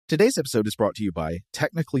Today's episode is brought to you by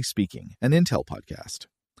Technically Speaking, an Intel podcast.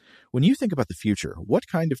 When you think about the future, what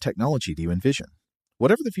kind of technology do you envision?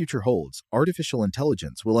 Whatever the future holds, artificial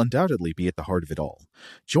intelligence will undoubtedly be at the heart of it all.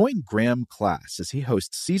 Join Graham Class as he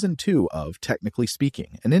hosts Season 2 of Technically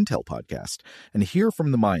Speaking, an Intel podcast, and hear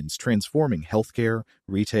from the minds transforming healthcare,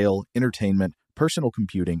 retail, entertainment, personal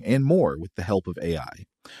computing, and more with the help of AI.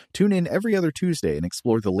 Tune in every other Tuesday and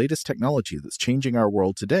explore the latest technology that's changing our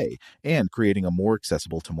world today and creating a more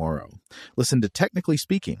accessible tomorrow. Listen to Technically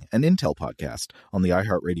Speaking, an Intel podcast on the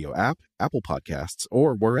iHeartRadio app, Apple Podcasts,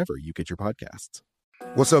 or wherever you get your podcasts.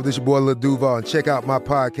 What's up, this your boy Lil Duval, and check out my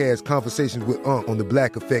podcast, Conversations with Unc, on the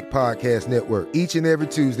Black Effect Podcast Network. Each and every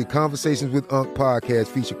Tuesday, Conversations with Unc podcast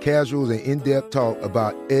feature casuals and in-depth talk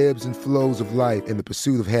about ebbs and flows of life and the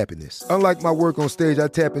pursuit of happiness. Unlike my work on stage, I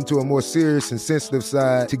tap into a more serious and sensitive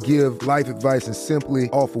side to give life advice and simply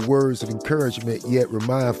offer words of encouragement, yet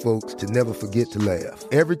remind folks to never forget to laugh.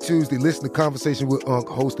 Every Tuesday, listen to Conversations with Unc,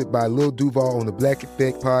 hosted by Lil Duval on the Black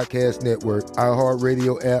Effect Podcast Network,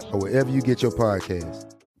 iHeartRadio app, or wherever you get your podcasts.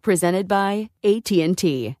 Presented by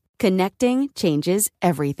AT&T. Connecting changes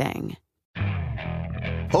everything.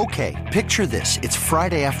 Okay, picture this. It's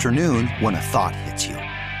Friday afternoon when a thought hits you.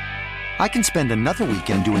 I can spend another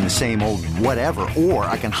weekend doing the same old whatever, or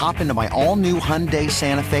I can hop into my all-new Hyundai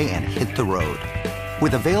Santa Fe and hit the road.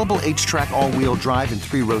 With available H-Track all-wheel drive and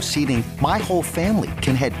 3-row seating, my whole family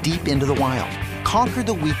can head deep into the wild. Conquer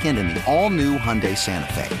the weekend in the all-new Hyundai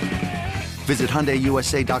Santa Fe. Visit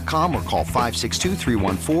HyundaiUSA.com or call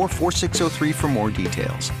 562-314-4603 for more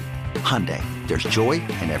details. Hyundai, there's joy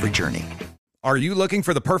in every journey. Are you looking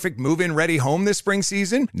for the perfect move-in ready home this spring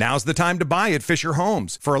season? Now's the time to buy at Fisher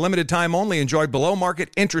Homes. For a limited time only, enjoy below-market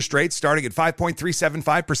interest rates starting at 5.375%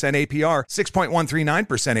 APR,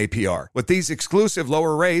 6.139% APR. With these exclusive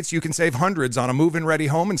lower rates, you can save hundreds on a move-in ready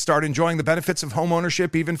home and start enjoying the benefits of home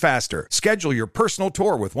ownership even faster. Schedule your personal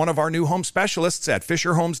tour with one of our new home specialists at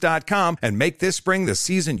FisherHomes.com and make this spring the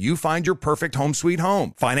season you find your perfect home sweet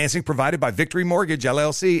home. Financing provided by Victory Mortgage,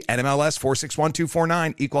 LLC, NMLS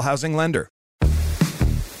 461249, Equal Housing Lender.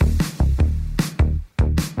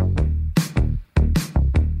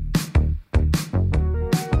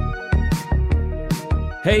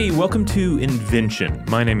 Hey, welcome to Invention.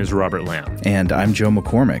 My name is Robert Lamb. And I'm Joe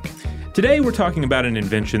McCormick. Today we're talking about an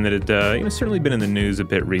invention that had certainly been in the news a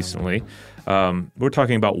bit recently. We're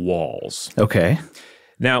talking about walls. Okay.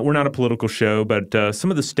 Now, we're not a political show, but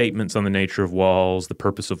some of the statements on the nature of walls, the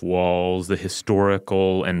purpose of walls, the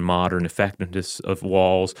historical and modern effectiveness of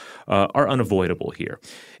walls are unavoidable here.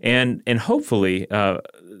 And hopefully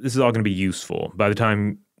this is all going to be useful. By the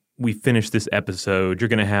time we finish this episode, you're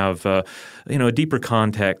going to have a deeper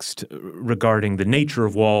context regarding the nature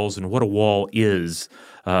of walls and what a wall is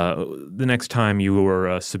the next time you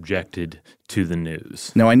are subjected to the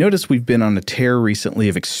news. Now, I noticed we've been on a tear recently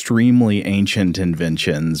of extremely ancient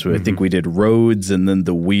inventions. I think we did roads and then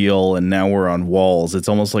the wheel, and now we're on walls. It's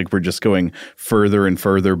almost like we're just going further and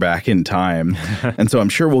further back in time. And so I'm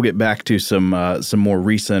sure we'll get back to some more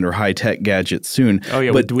recent or high-tech gadgets soon. Oh,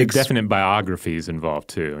 yeah, with definite biographies involved,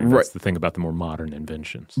 too. I mean, that's the thing about the more modern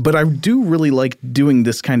inventions. But I do really like doing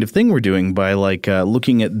this kind of thing we're doing by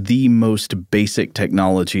looking at the most basic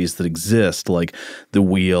technologies that exist, like the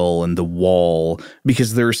wheel and the wall,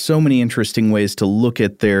 because there are so many interesting ways to look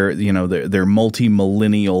at their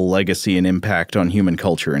multi-millennial legacy and impact on human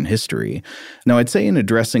culture and history. Now, I'd say in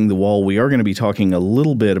addressing the wall, we are going to be talking a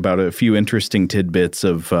little bit about a few interesting tidbits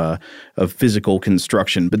of physical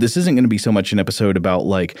construction, but this isn't going to be so much an episode about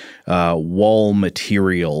wall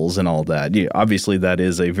materials and all that. Yeah, obviously, that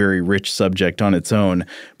is a very rich subject on its own,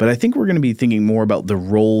 but I think we're going to be thinking more about the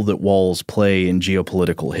role that walls play in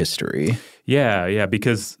geopolitical history. Yeah,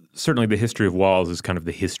 because certainly the history of walls is kind of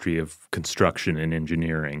the history of construction and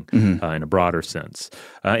engineering in a broader sense.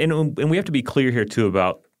 And we have to be clear here, too,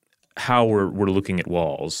 about how we're looking at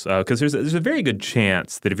walls, because there's a very good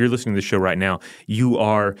chance that if you're listening to the show right now, you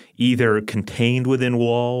are either contained within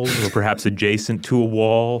walls or perhaps adjacent to a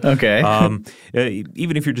wall. Okay.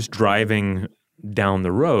 Even if you're just driving down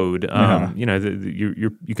the road,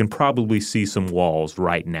 you can probably see some walls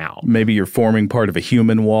right now. Maybe you're forming part of a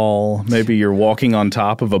human wall. Maybe you're walking on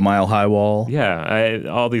top of a mile-high wall. Yeah,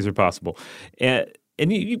 all these are possible. And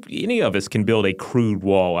And any of us can build a crude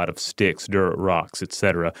wall out of sticks, dirt, rocks,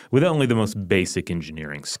 etc., with only the most basic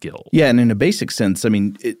engineering skill. Yeah, and in a basic sense, I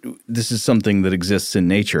mean, this is something that exists in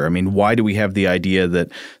nature. I mean, why do we have the idea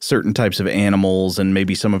that certain types of animals and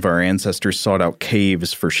maybe some of our ancestors sought out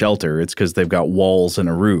caves for shelter? It's because they've got walls and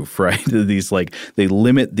a roof, right? These they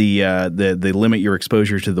limit they limit your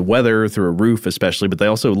exposure to the weather through a roof, especially, but they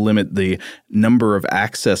also limit the number of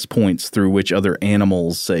access points through which other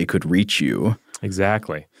animals, say, could reach you.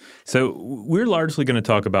 Exactly. So we're largely going to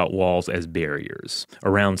talk about walls as barriers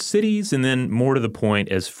around cities, and then more to the point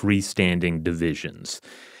as freestanding divisions.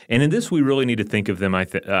 And in this, we really need to think of them,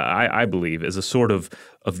 I believe, as a sort of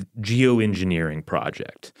geoengineering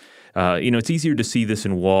project. It's easier to see this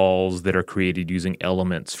in walls that are created using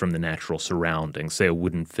elements from the natural surroundings, say a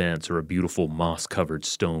wooden fence or a beautiful moss-covered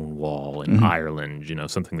stone wall in Ireland,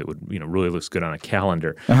 something that would, really looks good on a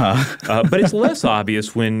calendar. But it's less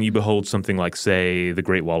obvious when you behold something like, say, the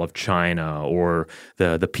Great Wall of China or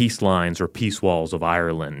the peace lines or peace walls of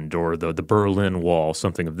Ireland or the Berlin Wall,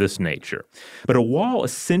 something of this nature. But a wall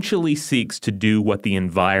essentially seeks to do what the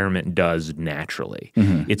environment does naturally.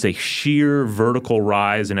 It's a sheer vertical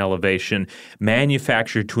rise in elevation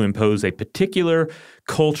manufactured to impose a particular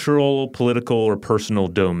cultural, political, or personal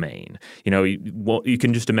domain. You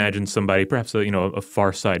can just imagine somebody, perhaps a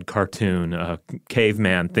Far Side cartoon, a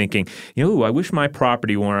caveman thinking, I wish my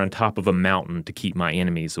property were on top of a mountain to keep my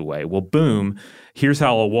enemies away. Well, boom, here's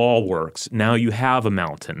how a wall works. Now you have a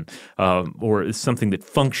mountain, or something that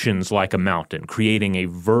functions like a mountain, creating a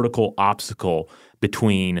vertical obstacle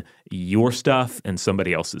between your stuff and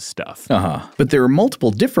somebody else's stuff. But there are multiple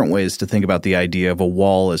different ways to think about the idea of a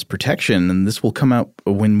wall as protection, and this will come out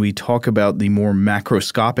when we talk about the more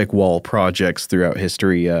macroscopic wall projects throughout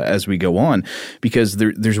history as we go on, because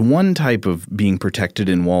there's one type of being protected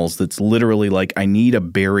in walls that's literally like, I need a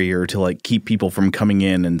barrier to keep people from coming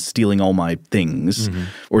in and stealing all my things,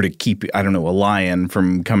 or to keep, a lion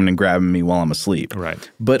from coming and grabbing me while I'm asleep. Right.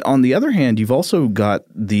 But on the other hand, you've also got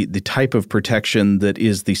the type of protection that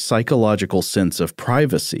is the psychological sense of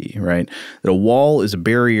privacy, right? That a wall is a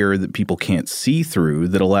barrier that people can't see through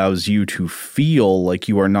that allows you to feel like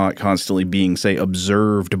you are not constantly being, say,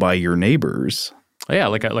 observed by your neighbors. Yeah,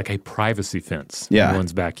 like a privacy fence in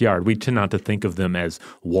one's backyard. We tend not to think of them as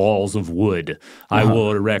walls of wood. I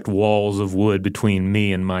will erect walls of wood between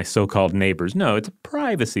me and my so-called neighbors. No, it's a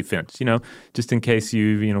privacy fence, just in case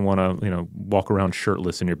you want to, walk around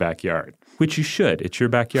shirtless in your backyard, which you should. It's your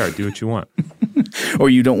backyard. Do what you want. Or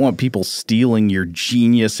you don't want people stealing your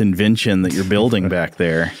genius invention that you're building back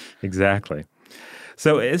there. Exactly.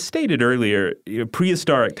 So as stated earlier,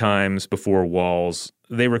 prehistoric times before walls,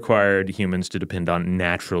 they required humans to depend on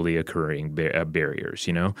naturally occurring barriers,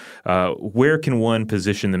 Where can one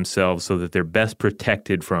position themselves so that they're best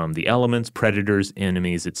protected from the elements, predators,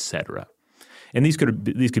 enemies, etc.? And these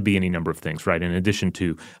could be any number of things, right? In addition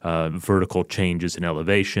to vertical changes in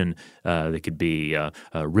elevation, they could be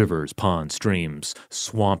rivers, ponds, streams,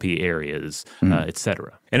 swampy areas,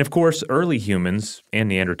 etc. And of course, early humans and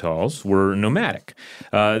Neanderthals were nomadic.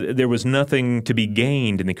 There was nothing to be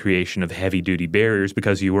gained in the creation of heavy-duty barriers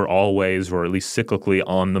because you were always, or at least cyclically,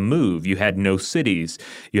 on the move. You had no cities.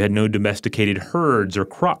 You had no domesticated herds or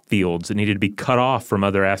crop fields that needed to be cut off from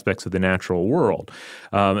other aspects of the natural world.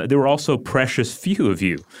 There were also precious few of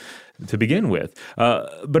you to begin with.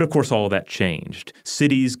 But of course, all of that changed.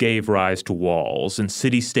 Cities gave rise to walls, and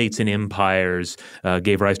city-states and empires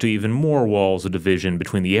gave rise to even more walls of division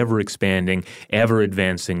between the ever-expanding,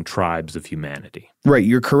 ever-advancing tribes of humanity. Right.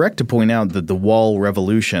 You're correct to point out that the wall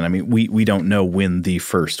revolution, I mean, we don't know when the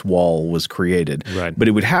first wall was created. Right. But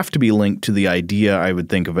it would have to be linked to the idea, I would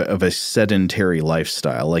think, of a sedentary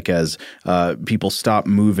lifestyle, like as people stop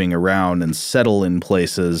moving around and settle in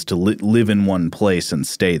places to live in one place and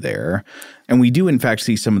stay there. And we do, in fact,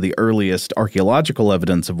 see some of the earliest archaeological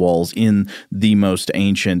evidence of walls in the most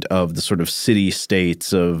ancient of the sort of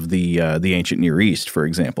city-states of the ancient Near East, for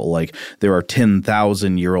example. Like there are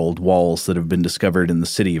 10,000-year-old walls that have been discovered in the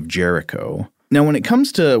city of Jericho. Now, when it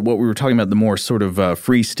comes to what we were talking about, the more sort of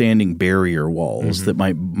freestanding barrier walls that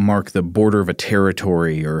might mark the border of a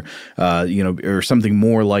territory or, or something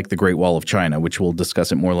more like the Great Wall of China, which we'll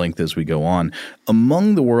discuss at more length as we go on.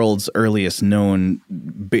 Among the world's earliest known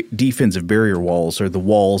defensive barrier walls are the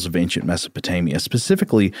walls of ancient Mesopotamia,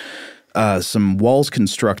 specifically some walls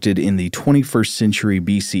constructed in the 21st century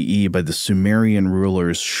BCE by the Sumerian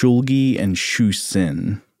rulers Shulgi and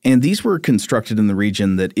Shusin. And these were constructed in the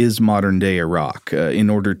region that is modern-day Iraq in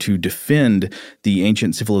order to defend the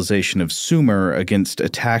ancient civilization of Sumer against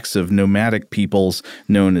attacks of nomadic peoples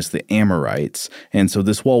known as the Amorites. And so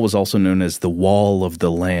this wall was also known as the Wall of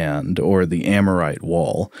the Land, or the Amorite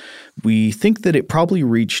Wall. We think that it probably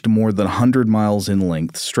reached more than 100 miles in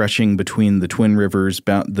length, stretching between the twin rivers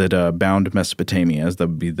that bound Mesopotamia, that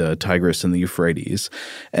would be the Tigris and the Euphrates.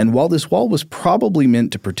 And while this wall was probably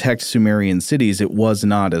meant to protect Sumerian cities, it was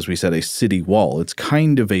not, as we said, a city wall. It's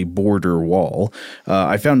kind of a border wall.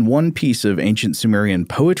 I found one piece of ancient Sumerian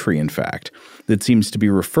poetry, in fact, that seems to be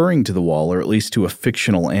referring to the wall, or at least to a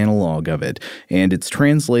fictional analog of it, and it's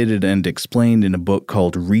translated and explained in a book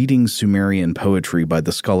called Reading Sumerian Poetry by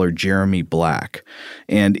the scholar Jeremy Black.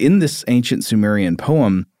 And in this ancient Sumerian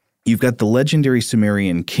poem, you've got the legendary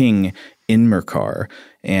Sumerian king Enmerkar,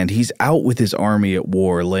 and he's out with his army at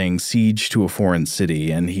war, laying siege to a foreign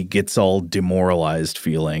city, and he gets all demoralized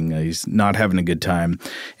feeling. He's not having a good time,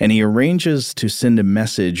 and he arranges to send a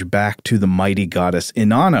message back to the mighty goddess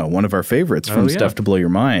Inanna, one of our favorites from Stuff to Blow Your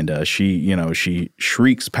Mind. She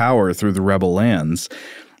shrieks power through the rebel lands.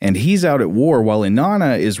 And he's out at war while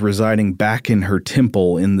Inanna is residing back in her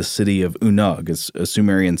temple in the city of Unug, a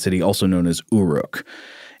Sumerian city also known as Uruk.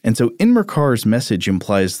 And so Enmerkar's message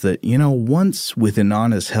implies that, once with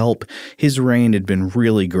Inanna's help, his reign had been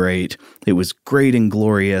really great. It was great and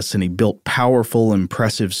glorious, and he built powerful,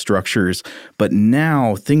 impressive structures. But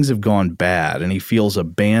now things have gone bad, and he feels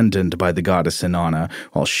abandoned by the goddess Inanna,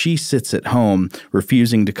 while she sits at home,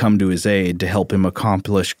 refusing to come to his aid to help him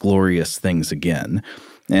accomplish glorious things again.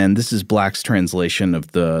 And this is Black's translation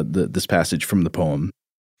of this passage from the poem.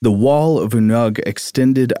 The wall of Unug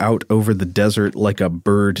extended out over the desert like a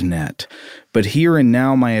bird net. But here and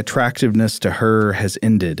now my attractiveness to her has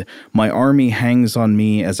ended. My army hangs on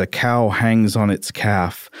me as a cow hangs on its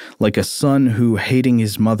calf. Like a son who, hating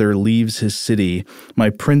his mother, leaves his city, my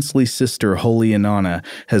princely sister, holy Inanna,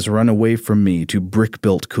 has run away from me to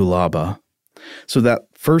brick-built Kulaba. So that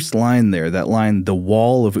first line there, that line, the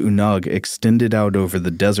wall of Unug extended out over the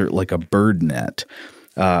desert like a bird net.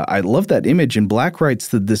 I love that image, and Black writes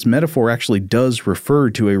that this metaphor actually does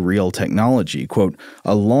refer to a real technology, quote,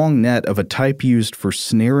 a long net of a type used for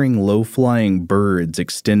snaring low-flying birds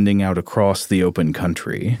extending out across the open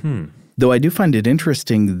country. Though I do find it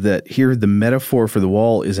interesting that here the metaphor for the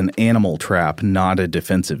wall is an animal trap, not a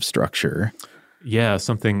defensive structure. Yeah,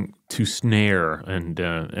 something to snare, and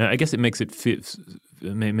I guess it makes it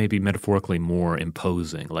maybe metaphorically more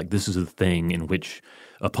imposing. Like this is a thing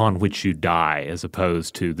upon which you die, as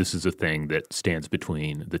opposed to this is a thing that stands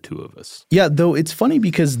between the two of us. Yeah, though it's funny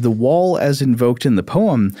because the wall as invoked in the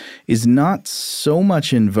poem is not so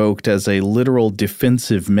much invoked as a literal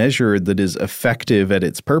defensive measure that is effective at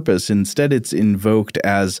its purpose. Instead, it's invoked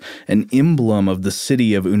as an emblem of the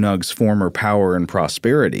city of Unug's former power and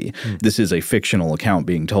prosperity. This is a fictional account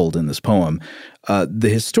being told in this poem. The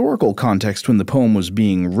historical context when the poem was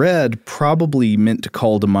being read probably meant to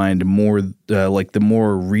call to mind more like the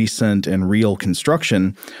more recent and real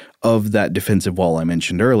construction of that defensive wall I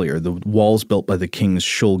mentioned earlier, the walls built by the kings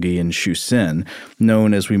Shulgi and Shusin,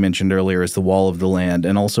 known, as we mentioned earlier, as the Wall of the Land,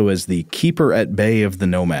 and also as the Keeper at Bay of the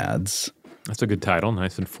Nomads. That's a good title,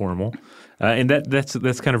 nice and formal. And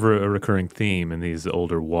that's kind of a recurring theme in these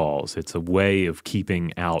older walls. It's a way of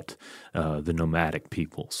keeping out the nomadic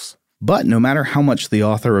peoples. But no matter how much the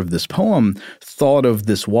author of this poem thought of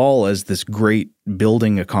this wall as this great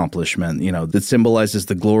building accomplishment, that symbolizes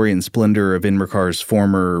the glory and splendor of Enmerkar's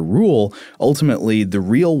former rule, ultimately the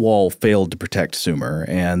real wall failed to protect Sumer,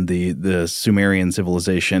 and the Sumerian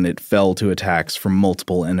civilization, it fell to attacks from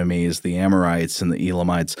multiple enemies, the Amorites and the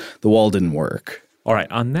Elamites. The wall didn't work. All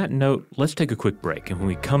right, on that note, let's take a quick break, and when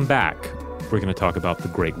we come back, we're going to talk about the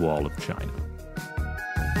Great Wall of China.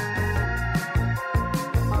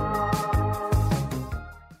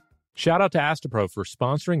 Shout out to Astepro for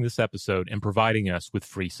sponsoring this episode and providing us with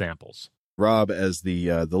free samples. Rob, as the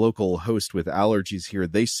local host with allergies here,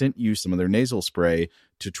 they sent you some of their nasal spray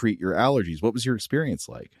to treat your allergies. What was your experience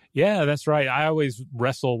like? Yeah, that's right. I always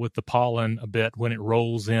wrestle with the pollen a bit when it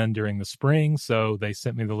rolls in during the spring, so they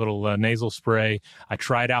sent me the little nasal spray. I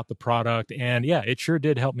tried out the product, and yeah, it sure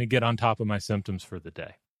did help me get on top of my symptoms for the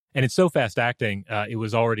day. And it's so fast-acting, it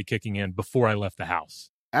was already kicking in before I left the house.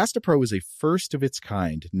 Astepro is a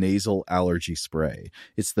first-of-its-kind nasal allergy spray.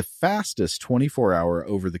 It's the fastest 24-hour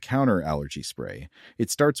over-the-counter allergy spray. It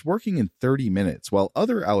starts working in 30 minutes, while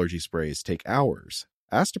other allergy sprays take hours.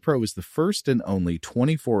 Astepro is the first and only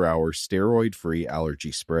 24-hour steroid-free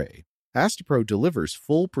allergy spray. Astepro delivers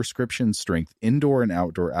full prescription-strength indoor and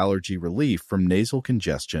outdoor allergy relief from nasal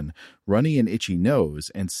congestion, runny and itchy nose,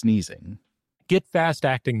 and sneezing. Get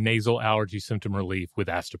fast-acting nasal allergy symptom relief with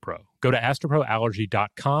Astepro. Go to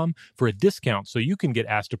asteproallergy.com for a discount so you can get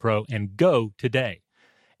Astepro and go today.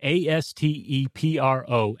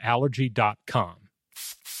 ASTEPRO allergy.com.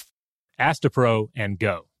 Astepro and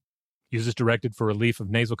go. Use as directed for relief of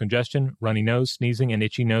nasal congestion, runny nose, sneezing, and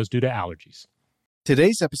itchy nose due to allergies.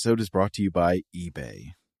 Today's episode is brought to you by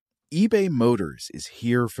eBay. eBay Motors is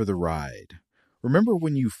here for the ride. Remember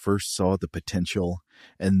when you first saw the potential?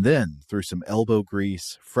 And then, through some elbow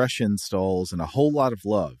grease, fresh installs, and a whole lot of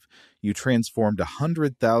love, you transformed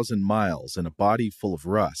 100,000 miles and a body full of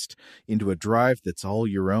rust into a drive that's all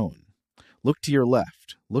your own. Look to your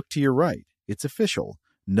left. Look to your right. It's official.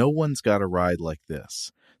 No one's got a ride like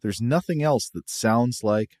this. There's nothing else that sounds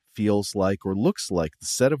like, feels like, or looks like the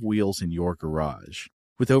set of wheels in your garage.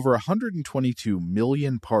 With over 122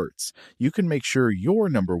 million parts, you can make sure your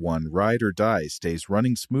number one ride or die stays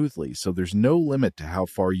running smoothly so there's no limit to how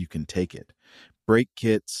far you can take it. Brake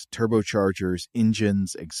kits, turbochargers,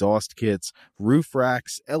 engines, exhaust kits, roof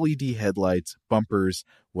racks, LED headlights, bumpers,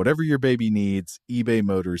 whatever your baby needs, eBay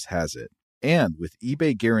Motors has it. And with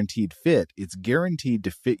eBay Guaranteed Fit, it's guaranteed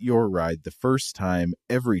to fit your ride the first time,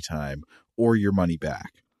 every time, or your money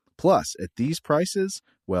back. Plus, at these prices,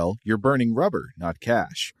 well, you're burning rubber, not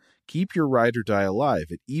cash. Keep your ride or die alive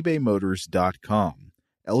at ebaymotors.com.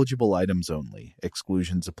 Eligible items only.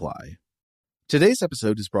 Exclusions apply. Today's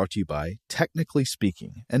episode is brought to you by Technically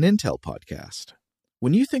Speaking, an Intel podcast.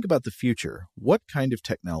 When you think about the future, what kind of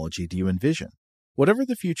technology do you envision? Whatever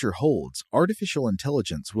the future holds, artificial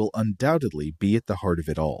intelligence will undoubtedly be at the heart of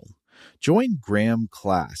it all. Join Graham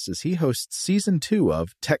Class as he hosts Season 2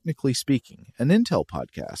 of Technically Speaking, an Intel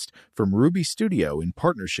podcast from Ruby Studio in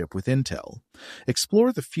partnership with Intel.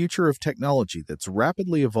 Explore the future of technology that's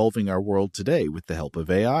rapidly evolving our world today with the help of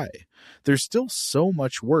AI. There's still so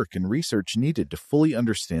much work and research needed to fully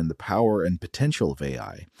understand the power and potential of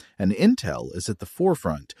AI, and Intel is at the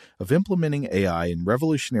forefront of implementing AI in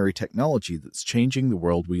revolutionary technology that's changing the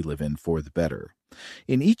world we live in for the better.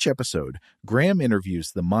 In each episode, Graham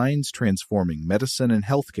interviews the minds transforming medicine and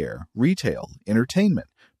healthcare, retail, entertainment,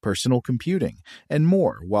 personal computing, and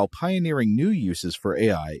more while pioneering new uses for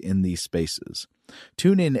AI in these spaces.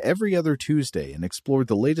 Tune in every other Tuesday and explore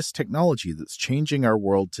the latest technology that's changing our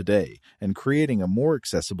world today and creating a more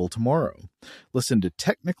accessible tomorrow. Listen to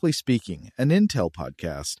Technically Speaking, an Intel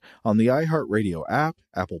podcast on the iHeartRadio app,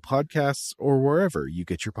 Apple Podcasts, or wherever you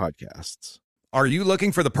get your podcasts. Are you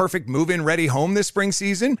looking for the perfect move-in ready home this spring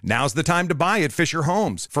season? Now's the time to buy at Fisher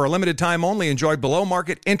Homes. For a limited time only, enjoy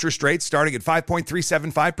below-market interest rates starting at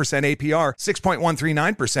 5.375% APR,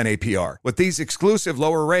 6.139% APR. With these exclusive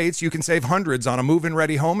lower rates, you can save hundreds on a move-in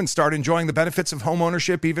ready home and start enjoying the benefits of home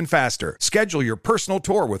ownership even faster. Schedule your personal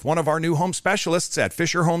tour with one of our new home specialists at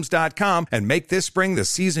FisherHomes.com and make this spring the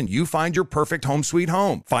season you find your perfect home sweet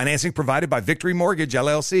home. Financing provided by Victory Mortgage,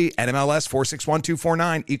 LLC, NMLS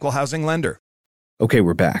 461249, Equal Housing Lender. Okay,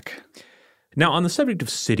 we're back. Now, on the subject of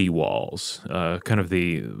city walls, kind of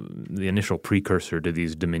the initial precursor to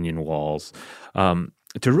these Dominion walls, to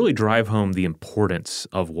really drive home the importance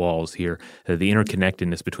of walls here, the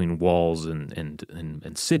interconnectedness between walls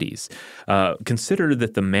and cities, consider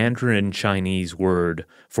that the Mandarin Chinese word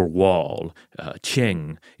for wall,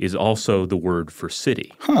 qiang, is also the word for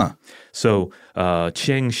city. Huh. So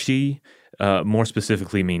qiangxi more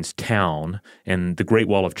specifically means town, and the Great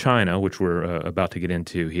Wall of China, which we're about to get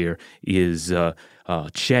into here, is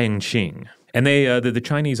Qiangqing. And the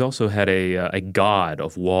Chinese also had a god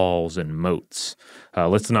of walls and moats.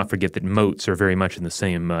 Let's not forget that moats are very much in the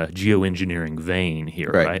same geoengineering vein here,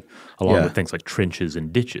 right? Along with things like trenches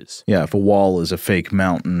and ditches. Yeah, if a wall is a fake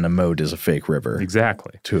mountain, a moat is a fake river.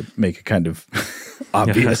 Exactly. To make a kind of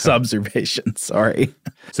obvious observation, sorry.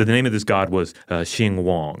 So the name of this god was Xing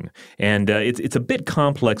Wang. And it's a bit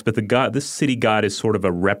complex, but this city god is sort of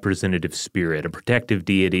a representative spirit, a protective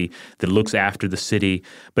deity that looks after the city,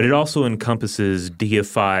 but it also encompasses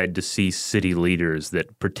deified deceased city leaders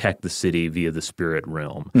that protect the city via the spirit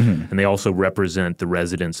realm. Mm-hmm. And they also represent the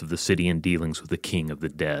residents of the city in dealings with the king of the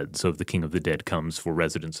dead. So if the king of the dead comes for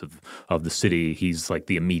residents of the city, he's like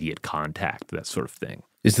the immediate contact, that sort of thing.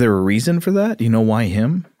 Is there a reason for that? Do you know why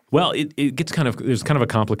him? Well, it gets there's kind of a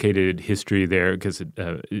complicated history there because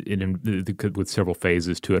it with several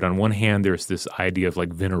phases to it. On one hand, there's this idea of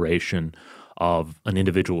like veneration of an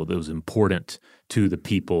individual that was important to the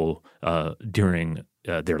people during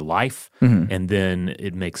their life, and then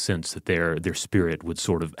it makes sense that their spirit would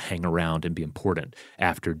sort of hang around and be important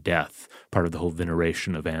after death, part of the whole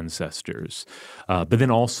veneration of ancestors. But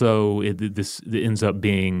then also this ends up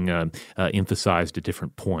being emphasized at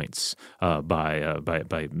different points by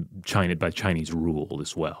Chinese rule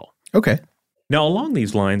as well. Okay. Now, along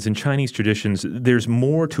these lines, in Chinese traditions, there's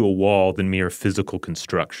more to a wall than mere physical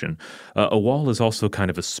construction. A wall is also kind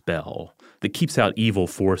of a spell that keeps out evil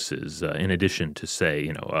forces, in addition to, say,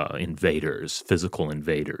 invaders, physical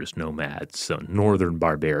invaders, nomads, northern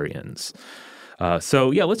barbarians.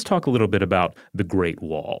 Let's talk a little bit about the Great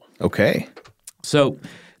Wall. Okay. So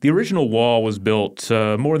the original wall was built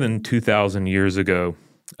more than 2,000 years ago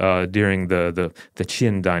during the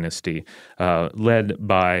Qin dynasty, led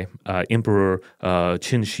by Emperor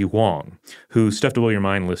Qin Shi Huang, who Stuff to Blow Your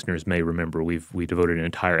Mind listeners may remember. We devoted an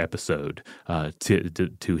entire episode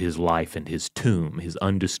to his life and his tomb, his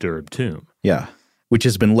undisturbed tomb. Yeah. Which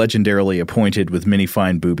has been legendarily appointed with many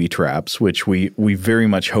fine booby traps, which we very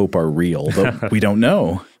much hope are real, but we don't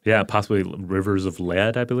know. Yeah, possibly rivers of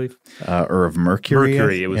lead, I believe. Or of mercury.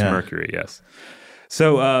 Mercury, it was mercury, yes.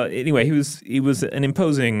 So anyway, he was an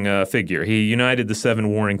imposing figure. He united the 7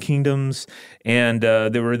 warring kingdoms, and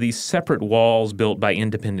there were these separate walls built by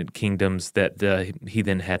independent kingdoms that he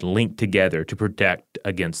then had linked together to protect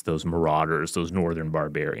against those marauders, those northern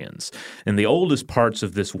barbarians. And the oldest parts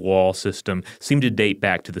of this wall system seem to date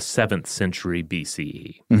back to the 7th century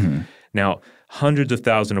BCE. Mm-hmm. Now, hundreds of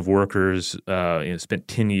thousands of workers spent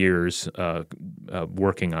 10 years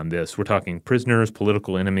working on this. We're talking prisoners,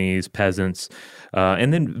 political enemies, peasants,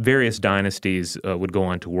 and then various dynasties would go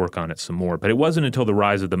on to work on it some more. But it wasn't until the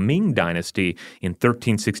rise of the Ming Dynasty in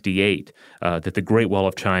 1368 that the Great Wall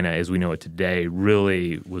of China, as we know it today,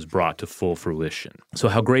 really was brought to full fruition. So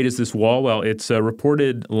how great is this wall? Well, its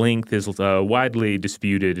reported length is widely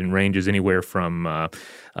disputed and ranges anywhere from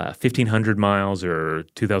 1,500 miles or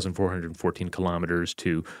 2,414 kilometers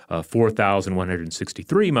to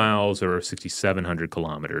 4,163 miles or 6,700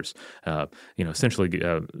 kilometers. Essentially,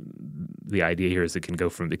 the idea here is it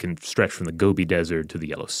can stretch from the Gobi Desert to the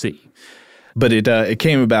Yellow Sea. But it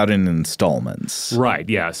came about in installments. Right,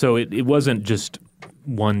 yeah. So it wasn't just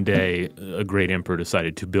one day a great emperor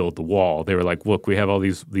decided to build the wall. They were like, look, we have all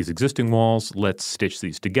these existing walls. Let's stitch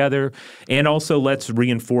these together. And also let's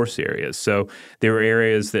reinforce areas. So there were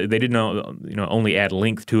areas that they didn't only add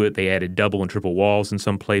length to it. They added double and triple walls in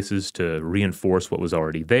some places to reinforce what was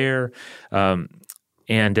already there.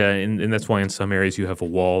 And that's why in some areas you have a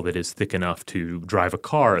wall that is thick enough to drive a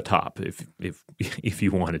car atop if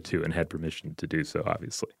you wanted to and had permission to do so,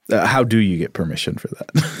 obviously. How do you get permission for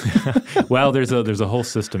that? Well, there's a whole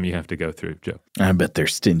system you have to go through, Joe. I bet they're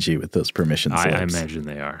stingy with those permission slips. I imagine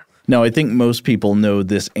they are. Now, I think most people know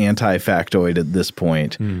this anti-factoid at this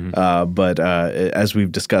point, but as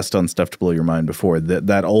we've discussed on Stuff to Blow Your Mind before,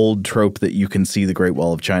 that old trope that you can see the Great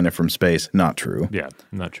Wall of China from space, not true. Yeah,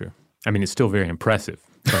 not true. I mean, it's still very impressive.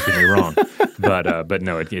 Don't get me wrong, but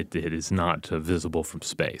no, it is not visible from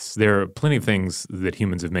space. There are plenty of things that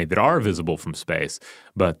humans have made that are visible from space,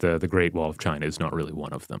 but the Great Wall of China is not really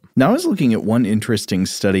one of them. Now, I was looking at one interesting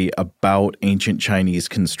study about ancient Chinese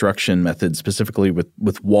construction methods, specifically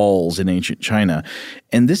with walls in ancient China,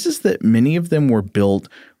 and this is that many of them were built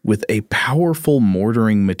with a powerful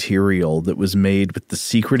mortaring material that was made with the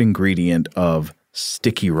secret ingredient of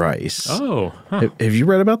sticky rice. Oh. Huh. Have you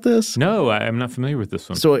read about this? No, I'm not familiar with this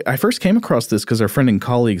one. So I first came across this because our friend and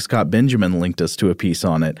colleague Scott Benjamin linked us to a piece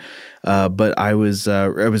on it. But I was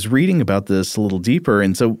reading about this a little deeper.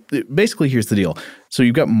 And so basically here's the deal. So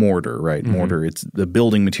you've got mortar, right? Mm-hmm. Mortar, it's the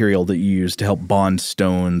building material that you use to help bond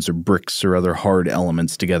stones or bricks or other hard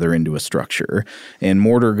elements together into a structure. And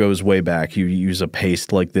mortar goes way back. You use a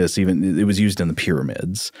paste like this. Even it was used in the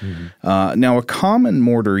pyramids. Mm-hmm. Now, a common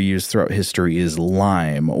mortar used throughout history is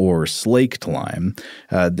lime or slaked lime.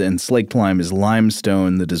 And slaked lime is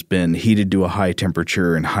limestone that has been heated to a high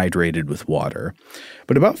temperature and hydrated with water.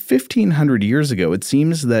 But about 1,500 years ago, it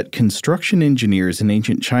seems that construction engineers in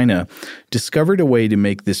ancient China discovered a way to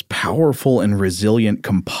make this powerful and resilient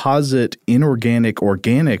composite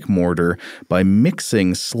inorganic-organic mortar by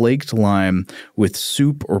mixing slaked lime with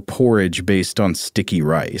soup or porridge based on sticky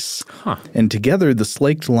rice. Huh. And together, the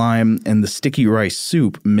slaked lime and the sticky rice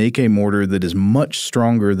soup make a mortar that is much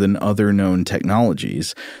stronger than other known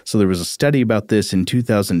technologies. So there was a study about this in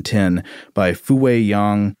 2010 by Fuwei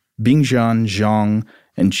Yang, Bingjian Zhang,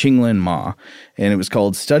 and Qinglin Ma, and it was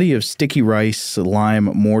called Study of Sticky Rice Lime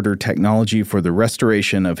Mortar Technology for the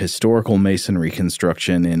Restoration of Historical Masonry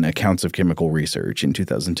Construction in Accounts of Chemical Research in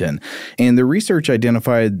 2010. And the research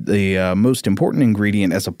identified the most important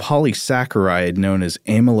ingredient as a polysaccharide known as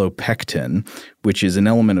amylopectin, which is an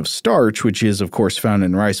element of starch, which is, of course, found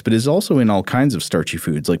in rice, but is also in all kinds of starchy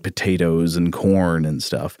foods like potatoes and corn and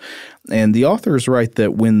stuff. And the authors write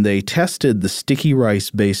that when they tested the sticky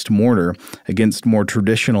rice-based mortar against more traditional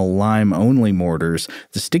traditional lime-only mortars,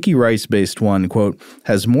 the sticky rice-based one, quote,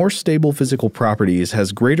 has more stable physical properties,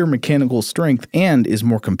 has greater mechanical strength, and is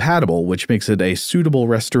more compatible, which makes it a suitable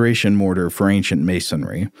restoration mortar for ancient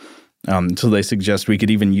masonry. So they suggest we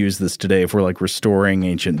could even use this today if we're like restoring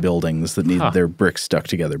ancient buildings that need their bricks stuck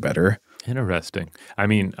together better. Interesting. I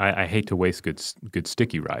mean, I hate to waste good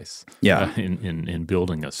sticky rice in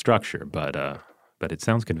building a structure, but it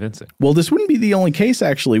sounds convincing. Well, this wouldn't be the only case,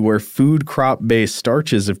 actually, where food crop-based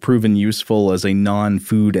starches have proven useful as a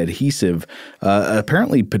non-food adhesive.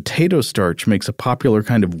 Apparently, potato starch makes a popular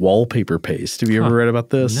kind of wallpaper paste. Have you ever read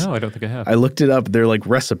about this? No, I don't think I have. I looked it up. They're like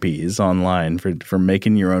recipes online for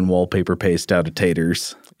making your own wallpaper paste out of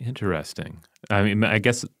taters. Interesting. I mean, I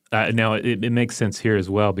guess now it makes sense here as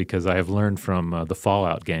well because I have learned from the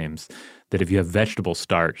Fallout games that if you have vegetable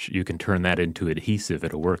starch, you can turn that into adhesive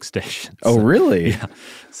at a workstation. Oh, really? Yeah.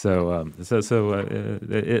 So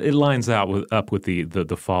it lines up with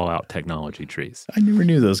the Fallout technology trees. I never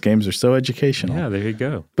knew those games are so educational. Yeah, there you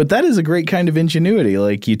go. But that is a great kind of ingenuity.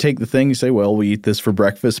 Like you take the thing, you say, well, we eat this for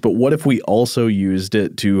breakfast, but what if we also used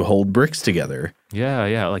it to hold bricks together?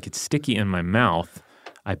 Yeah. Like it's sticky in my mouth.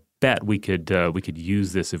 I bet we could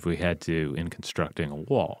use this if we had to in constructing a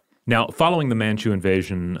wall. Now, following the Manchu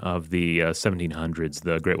invasion of the 1700s,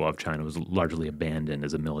 the Great Wall of China was largely abandoned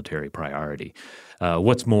as a military priority.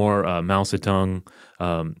 What's more, Mao Zedong,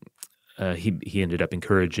 he ended up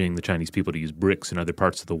encouraging the Chinese people to use bricks and other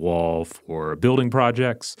parts of the wall for building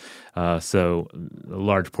projects. So a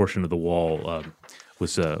large portion of the wall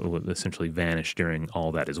was essentially vanished during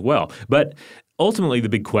all that as well. But ultimately, the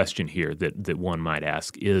big question here that one might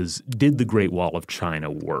ask is, did the Great Wall of China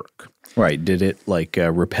work? Right. Did it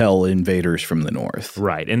repel invaders from the north?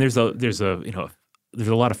 Right. And there's a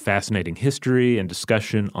lot of fascinating history and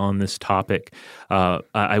discussion on this topic.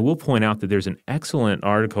 I will point out that there's an excellent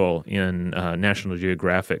article in National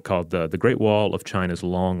Geographic called The Great Wall of China's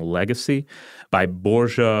Long Legacy by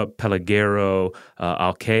Borja Pellegrero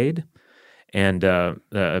Alcaide. And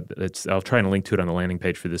I'll try and link to it on the landing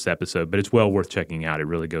page for this episode, but it's well worth checking out. It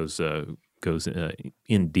really goes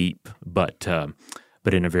in deep, but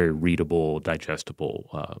in a very readable,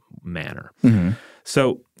 digestible manner. Mm-hmm.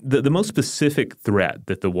 So the most specific threat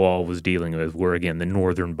that the wall was dealing with were, again, the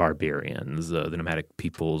northern barbarians, the nomadic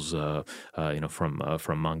peoples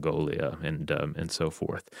from Mongolia and so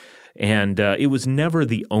forth. And it was never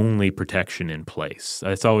the only protection in place.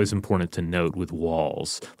 It's always important to note with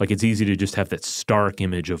walls. Like it's easy to just have that stark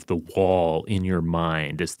image of the wall in your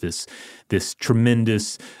mind as this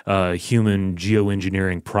tremendous human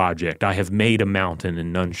geoengineering project. I have made a mountain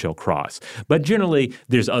and none shall cross. But generally,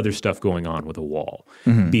 there's other stuff going on with a wall,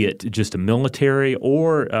 be it just a military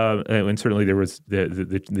or and certainly there was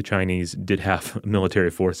the Chinese did have military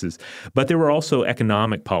forces, but there were also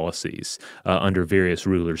economic policies under various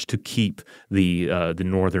rulers to keep the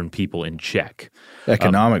northern people in check.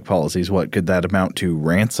 Economic policies, what could that amount to?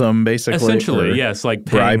 Ransom, basically? Essentially, yes, like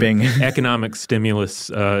bribing, economic stimulus,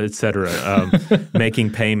 et cetera,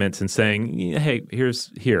 making payments and saying, hey,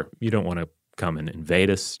 here, you don't want to come and invade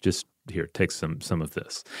us, just here, take some of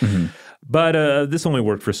this. Mm-hmm. But this only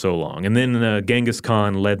worked for so long. And then Genghis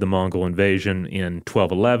Khan led the Mongol invasion in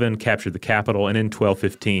 1211, captured the capital, and in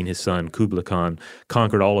 1215 his son Kublai Khan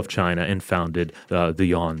conquered all of China and founded the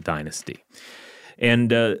Yuan dynasty.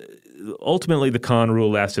 And ultimately the Khan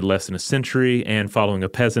rule lasted less than a century, and following a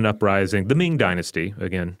peasant uprising, the Ming dynasty,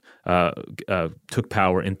 again, took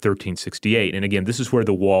power in 1368. And again, this is where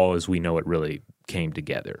the wall as we know it really came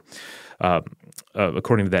together.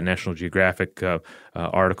 According to that National Geographic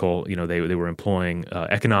article, they were employing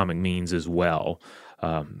economic means as well,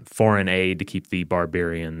 foreign aid to keep the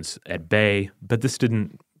barbarians at bay, but this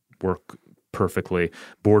didn't work perfectly.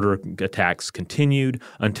 Border attacks continued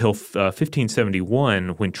until 1571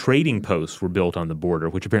 when trading posts were built on the border,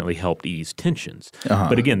 which apparently helped ease tensions. Uh-huh.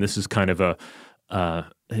 But again, this is kind of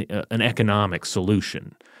an economic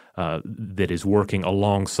solution that is working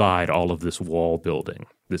alongside all of this wall building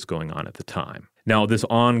that's going on at the time. Now, this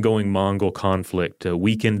ongoing Mongol conflict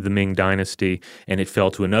weakened the Ming dynasty, and it fell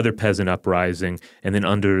to another peasant uprising. And then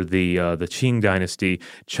under the Qing dynasty,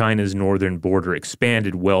 China's northern border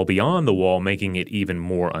expanded well beyond the wall, making it even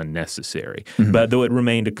more unnecessary. Mm-hmm. But though it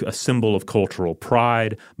remained a symbol of cultural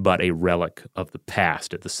pride, but a relic of the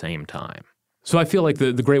past at the same time. So I feel like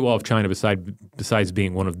the Great Wall of China, besides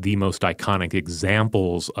being one of the most iconic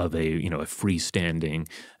examples of a freestanding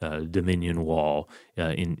dominion wall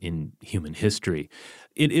in human history,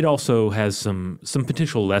 it also has some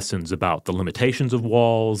potential lessons about the limitations of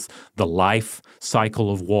walls, the life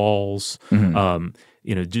cycle of walls, mm-hmm.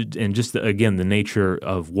 And just again the nature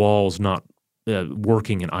of walls not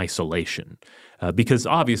working in isolation, because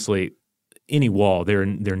obviously any wall, there are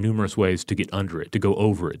numerous ways to get under it, to go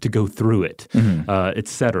over it, to go through it, et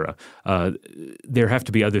cetera. There have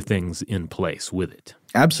to be other things in place with it.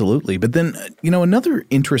 Absolutely. But then, another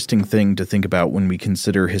interesting thing to think about when we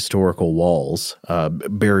consider historical walls,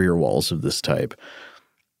 barrier walls of this type,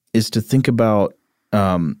 is to think about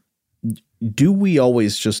do we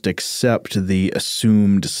always just accept the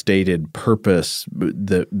assumed stated purpose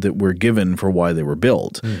that we're given for why they were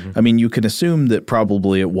built? Mm-hmm. I mean, you can assume that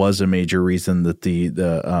probably it was a major reason that the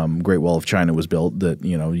Great Wall of China was built, that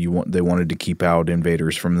they wanted to keep out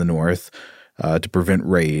invaders from the north, to prevent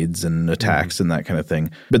raids and attacks and that kind of thing.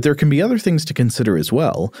 But there can be other things to consider as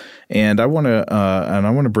well. And I want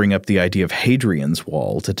to bring up the idea of Hadrian's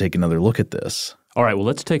Wall to take another look at this. All right, well,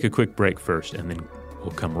 let's take a quick break first, and then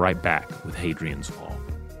we'll come right back with Hadrian's Wall.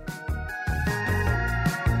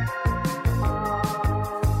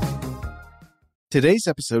 Today's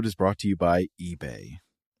episode is brought to you by eBay.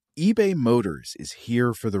 eBay Motors is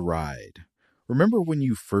here for the ride. Remember when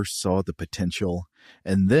you first saw the potential?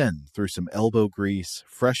 And then, through some elbow grease,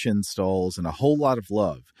 fresh installs, and a whole lot of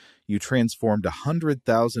love, you transformed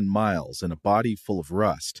 100,000 miles and a body full of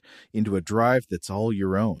rust into a drive that's all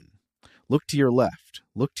your own. Look to your left.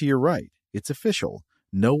 Look to your right. It's official.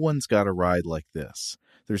 No one's got a ride like this.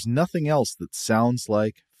 There's nothing else that sounds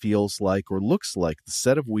like, feels like, or looks like the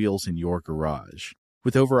set of wheels in your garage.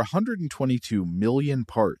 With over 122 million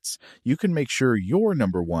parts, you can make sure your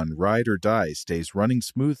number one ride or die stays running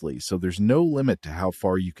smoothly, so there's no limit to how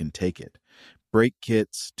far you can take it. Brake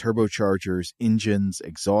kits, turbochargers, engines,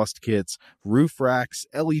 exhaust kits, roof racks,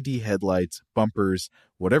 LED headlights, bumpers,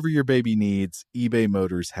 whatever your baby needs, eBay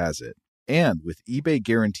Motors has it. And with eBay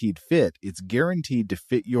Guaranteed Fit, it's guaranteed to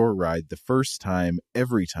fit your ride the first time,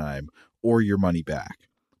 every time, or your money back.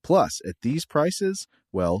 Plus, at these prices,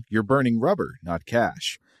 well, you're burning rubber, not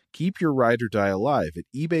cash. Keep your ride or die alive at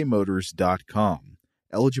ebaymotors.com.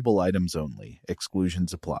 Eligible items only.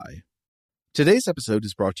 Exclusions apply. Today's episode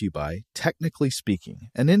is brought to you by Technically Speaking,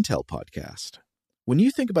 an Intel podcast. When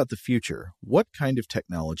you think about the future, what kind of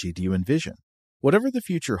technology do you envision? Whatever the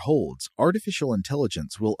future holds, artificial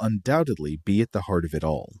intelligence will undoubtedly be at the heart of it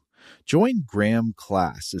all. Join Graham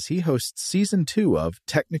Class as he hosts Season 2 of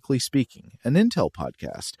Technically Speaking, an Intel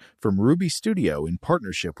podcast from Ruby Studio in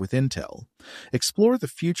partnership with Intel. Explore the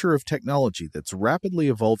future of technology that's rapidly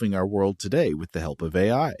evolving our world today with the help of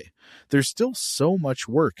AI. There's still so much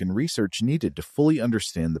work and research needed to fully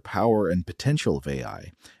understand the power and potential of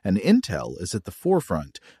AI, and Intel is at the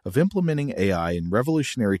forefront of implementing AI in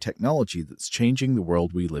revolutionary technology that's changing the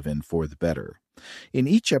world we live in for the better. In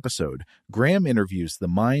each episode, Graham interviews the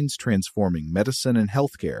minds transforming medicine and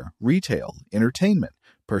healthcare, retail, entertainment,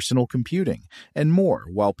 personal computing, and more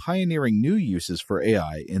while pioneering new uses for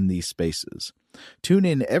AI in these spaces. Tune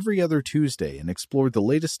in every other Tuesday and explore the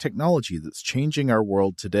latest technology that's changing our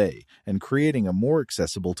world today and creating a more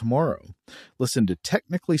accessible tomorrow. Listen to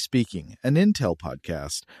Technically Speaking, an Intel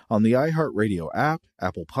podcast on the iHeartRadio app,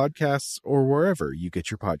 Apple Podcasts, or wherever you get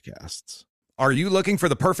your podcasts. Are you looking for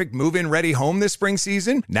the perfect move-in ready home this spring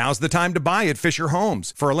season? Now's the time to buy at Fisher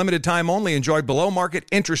Homes. For a limited time only, enjoy below-market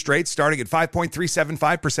interest rates starting at 5.375%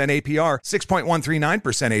 APR,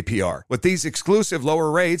 6.139% APR. With these exclusive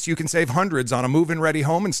lower rates, you can save hundreds on a move-in ready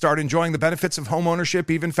home and start enjoying the benefits of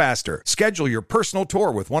homeownership even faster. Schedule your personal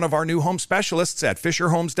tour with one of our new home specialists at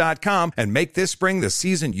FisherHomes.com and make this spring the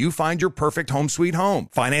season you find your perfect home sweet home.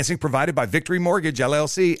 Financing provided by Victory Mortgage,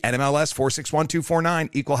 LLC, NMLS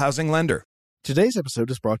 461249, Equal Housing Lender. Today's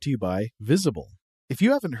episode is brought to you by Visible. If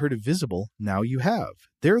you haven't heard of Visible, now you have.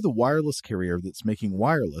 They're the wireless carrier that's making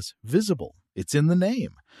wireless visible. It's in the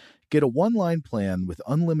name. Get a one-line plan with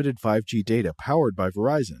unlimited 5G data powered by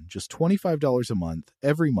Verizon, just $25 a month,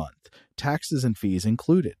 every month, taxes and fees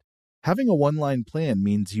included. Having a one-line plan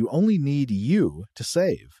means you only need you to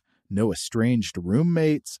save. No estranged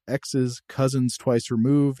roommates, exes, cousins twice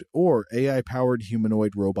removed, or AI-powered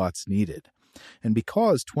humanoid robots needed. And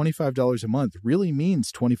because $25 a month really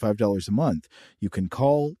means $25 a month, you can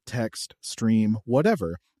call, text, stream,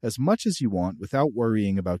 whatever, as much as you want without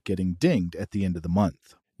worrying about getting dinged at the end of the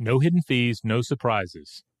month. No hidden fees, no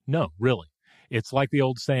surprises. No, really. It's like the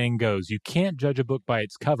old saying goes, you can't judge a book by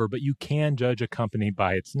its cover, but you can judge a company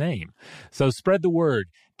by its name. So spread the word.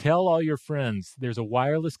 Tell all your friends there's a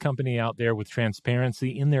wireless company out there with transparency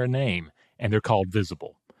in their name, and they're called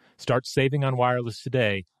Visible. Start saving on wireless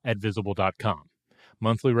today at Visible.com.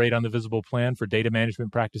 Monthly rate on the Visible plan for data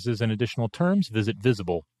management practices and additional terms, visit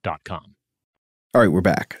Visible.com. All right, we're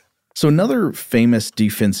back. So another famous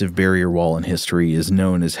defensive barrier wall in history is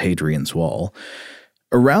known as Hadrian's Wall.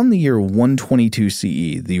 Around the year 122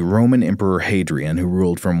 CE, the Roman Emperor Hadrian, who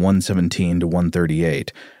ruled from 117 to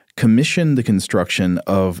 138, commissioned the construction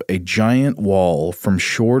of a giant wall from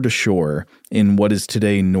shore to shore in what is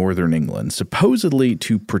today northern England, supposedly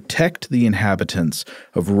to protect the inhabitants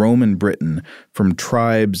of Roman Britain from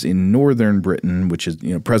tribes in northern Britain, which is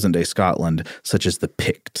present-day Scotland, such as the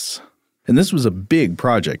Picts. And this was a big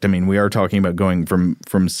project. I mean, we are talking about going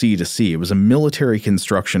from sea to sea. It was a military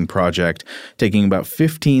construction project taking about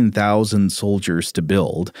 15,000 soldiers to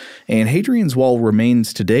build. And Hadrian's Wall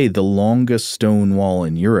remains today the longest stone wall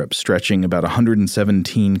in Europe, stretching about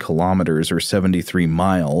 117 kilometers or 73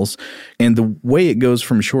 miles. And the way it goes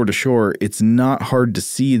from shore to shore, it's not hard to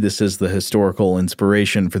see this as the historical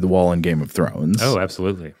inspiration for the wall in Game of Thrones. Oh,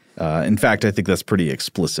 absolutely. In fact, I think that's pretty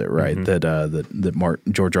explicit, right? Mm-hmm. That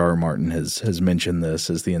George R. R. Martin has mentioned this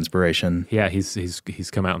as the inspiration. Yeah, he's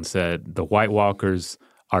come out and said the White Walkers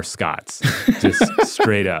are Scots, just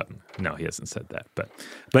straight up. No, he hasn't said that,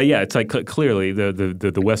 but yeah, it's like clearly the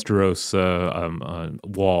Westeros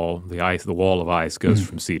wall, the wall of ice goes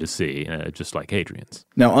from sea to sea, just like Hadrian's.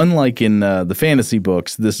 Now, unlike in the fantasy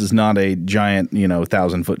books, this is not a giant,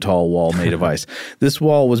 1,000-foot tall wall made of ice. This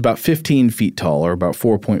wall was about 15 feet tall, or about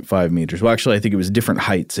 4.5 meters. Well, actually, I think it was different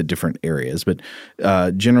heights at different areas, but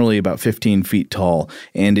generally about 15 feet tall.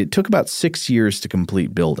 And it took about 6 years to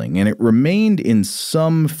complete building, and it remained in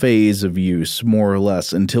some phase of use, more or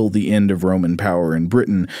less, until the end of Roman power in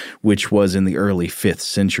Britain, which was in the early 5th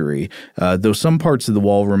century. Though some parts of the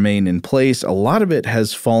wall remain in place, a lot of it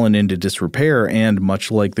has fallen into disrepair and,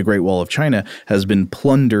 much like the Great Wall of China, has been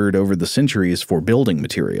plundered over the centuries for building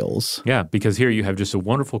materials. Yeah, because here you have just a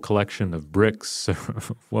wonderful collection of bricks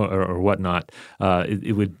or whatnot.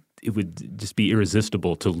 It would just be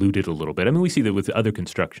irresistible to loot it a little bit. I mean, we see that with other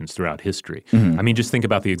constructions throughout history. Mm-hmm. I mean, just think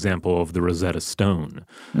about the example of the Rosetta Stone,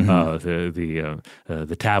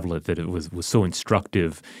 the tablet that it was so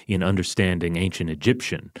instructive in understanding ancient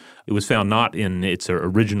Egyptian. It was found not in its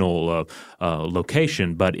original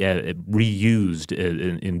location, but reused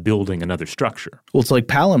in building another structure. Well, it's like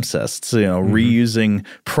palimpsests, reusing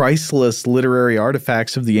priceless literary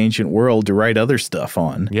artifacts of the ancient world to write other stuff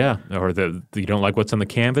on. Yeah, or you don't like what's on the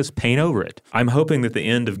canvas, paint over it. I'm hoping that the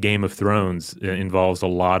end of Game of Thrones involves a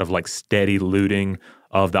lot of steady looting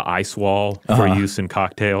of the ice wall for use in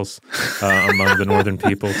cocktails among the northern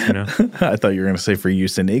peoples, I thought you were going to say for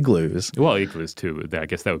use in igloos. Well, igloos too. I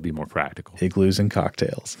guess that would be more practical. Igloos and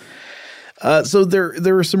cocktails. So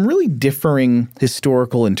there are some really differing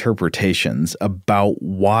historical interpretations about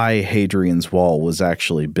why Hadrian's Wall was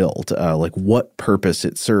actually built, like what purpose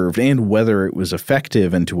it served and whether it was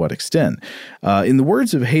effective and to what extent. In the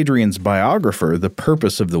words of Hadrian's biographer, the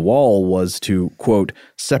purpose of the wall was to, quote,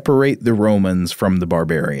 separate the Romans from the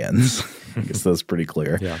barbarians. I guess that's pretty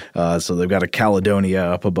clear. Yeah. So they've got a Caledonia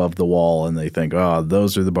up above the wall and they think,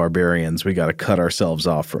 those are the barbarians. We got to cut ourselves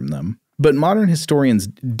off from them. But modern historians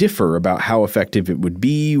differ about how effective it would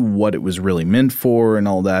be, what it was really meant for, and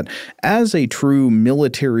all that. As a true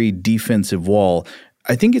military defensive wall,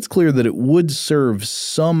 I think it's clear that it would serve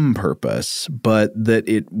some purpose, but that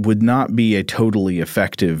it would not be a totally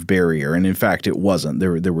effective barrier. And in fact, it wasn't.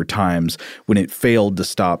 There were times when it failed to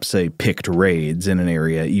stop, say, Pict raids in an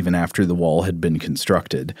area even after the wall had been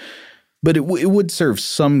constructed. But it would serve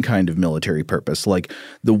some kind of military purpose, like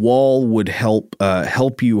the wall would help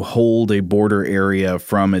you hold a border area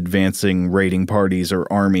from advancing raiding parties or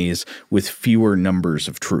armies with fewer numbers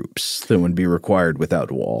of troops than would be required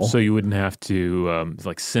without a wall. So you wouldn't have to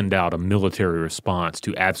send out a military response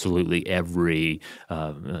to absolutely every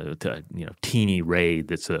teeny raid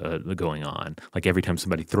that's going on, like every time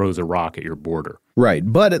somebody throws a rock at your border. Right,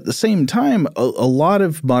 but at the same time, a lot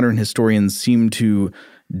of modern historians seem to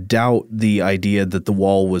doubt the idea that the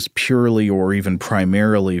wall was purely or even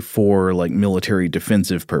primarily for military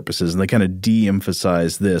defensive purposes. And they kind of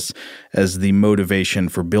de-emphasize this as the motivation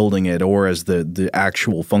for building it or as the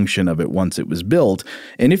actual function of it once it was built.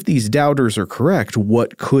 And if these doubters are correct,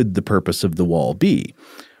 what could the purpose of the wall be?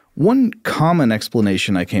 One common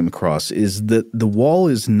explanation I came across is that the wall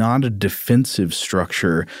is not a defensive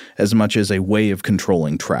structure as much as a way of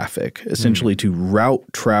controlling traffic, essentially to route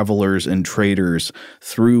travelers and traders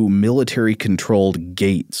through military-controlled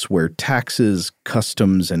gates where taxes,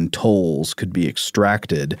 customs, and tolls could be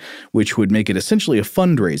extracted, which would make it essentially a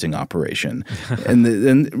fundraising operation.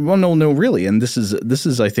 Really, and this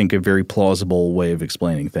is, I think, a very plausible way of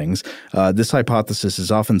explaining things. This hypothesis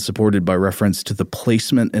is often supported by reference to the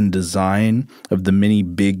placement and design of the many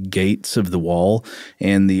big gates of the wall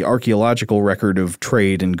and the archaeological record of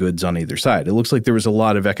trade and goods on either side. It looks like there was a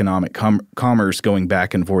lot of economic commerce going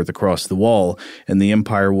back and forth across the wall, and the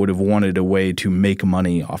empire would have wanted a way to make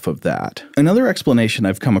money off of that. Another explanation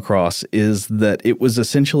I've come across is that it was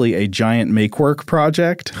essentially a giant make-work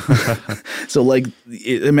project. So, like,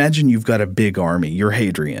 imagine you've got a big army. You're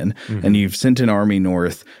Hadrian, and you've sent an army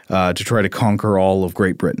north to try to conquer all of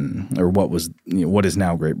Great Britain, or what is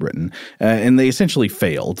now Great Britain. And they essentially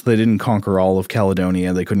failed. They didn't conquer all of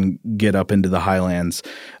Caledonia. They couldn't get up into the highlands.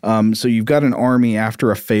 So you've got an army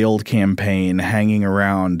after a failed campaign hanging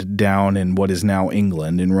around down in what is now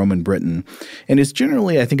England, in Roman Britain. And it's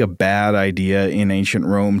generally, I think, a bad idea in ancient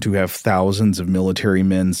Rome to have thousands of military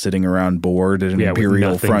men sitting around board at an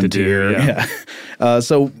imperial frontier.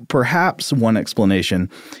 So perhaps one explanation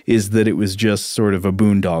is that it was just sort of a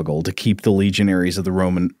boondoggle to keep the legionaries of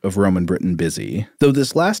Roman Britain busy. Though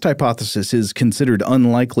this last hypothesis is considered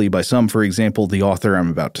unlikely by some, for example, the author I'm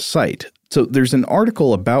about to cite. So there's an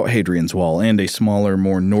article about Hadrian's Wall and a smaller,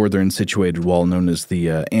 more northern situated wall known as the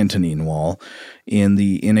Antonine Wall in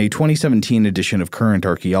a 2017 edition of Current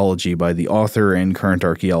Archaeology by the author and Current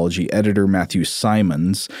Archaeology editor Matthew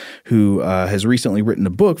Simons, who has recently written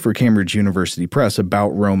a book for Cambridge University Press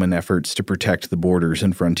about Roman efforts to protect the borders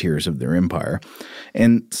and frontiers of their empire.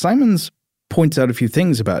 And Simons points out a few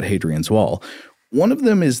things about Hadrian's Wall. One of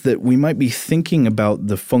them is that we might be thinking about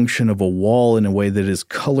the function of a wall in a way that is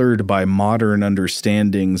colored by modern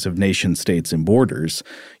understandings of nation states and borders.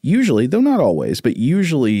 Usually, though not always, but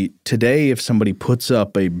usually today if somebody puts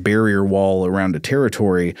up a barrier wall around a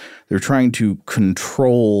territory, they're trying to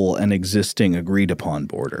control an existing agreed-upon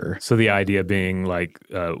border. So the idea being like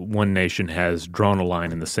one nation has drawn a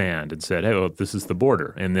line in the sand and said, hey, well, this is the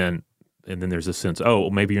border, and then there's a sense, oh, well,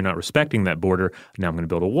 maybe you're not respecting that border. Now I'm going to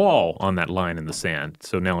build a wall on that line in the sand.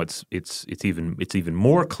 So now it's even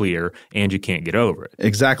more clear, and you can't get over it.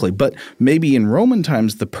 Exactly. But maybe in Roman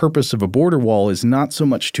times, the purpose of a border wall is not so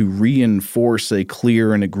much to reinforce a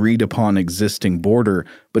clear and agreed upon existing border,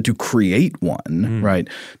 but to create one, right?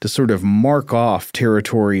 To sort of mark off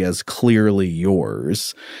territory as clearly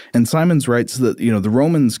yours. And Simons writes that, the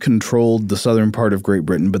Romans controlled the southern part of Great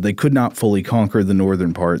Britain, but they could not fully conquer the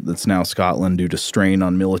northern part that's now Scotland due to strain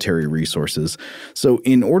on military resources. So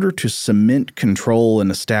in order to cement control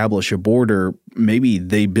and establish a border, maybe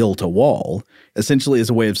they built a wall, essentially as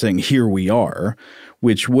a way of saying, here we are,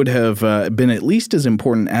 which would have been at least as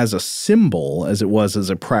important as a symbol as it was as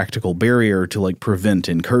a practical barrier to prevent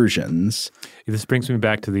incursions. This brings me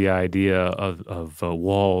back to the idea of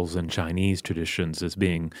walls and Chinese traditions as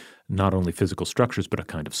being not only physical structures, but a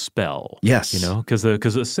kind of spell. Yes. Because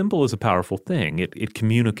a symbol is a powerful thing. It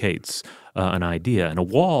communicates an idea. And a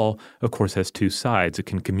wall, of course, has two sides. It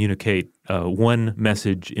can communicate one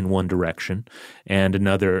message in one direction and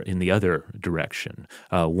another in the other direction.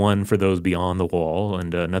 One for those beyond the wall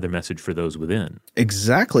and another message for those within.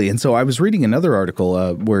 Exactly. And so I was reading another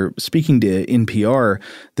article where, speaking to NPR,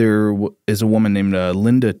 there is a woman named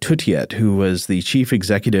Linda Tutiet, who was the chief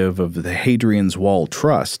executive of the Hadrian's Wall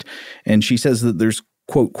Trust. And she says that there's,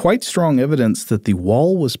 quote, quite strong evidence that the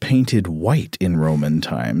wall was painted white in Roman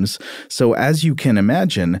times. So as you can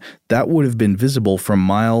imagine, that would have been visible from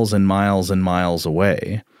miles and miles and miles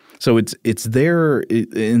away. So it's there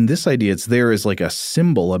in this idea. It's there as like a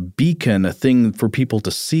symbol, a beacon, a thing for people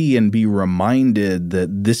to see and be reminded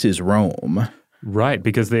that this is Rome. Right,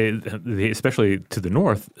 because they especially to the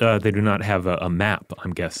north, they do not have a map, I'm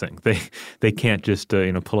guessing. They can't just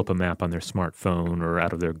pull up a map on their smartphone or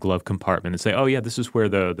out of their glove compartment and say, oh, yeah, this is where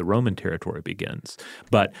the Roman territory begins.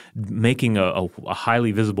 But making a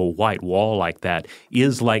highly visible white wall like that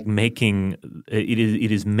is like making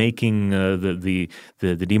it is making the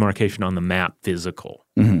demarcation on the map physical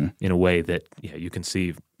in a way that you can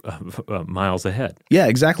see miles ahead. Yeah,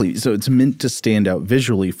 exactly. So it's meant to stand out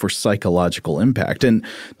visually for psychological impact. And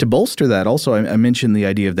to bolster that, also, I mentioned the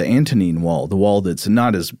idea of the Antonine Wall, the wall that's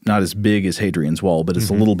not as big as Hadrian's Wall, but it's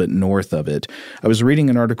a little bit north of it. I was reading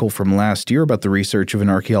an article from last year about the research of an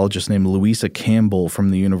archaeologist named Louisa Campbell from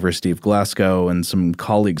the University of Glasgow and some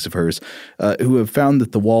colleagues of hers who have found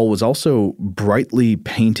that the wall was also brightly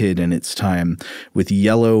painted in its time with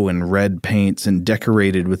yellow and red paints and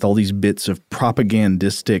decorated with all these bits of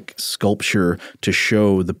propagandistic sculpture to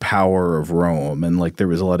show the power of Rome. And there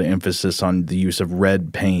was a lot of emphasis on the use of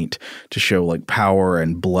red paint to show power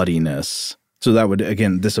and bloodiness. So that would,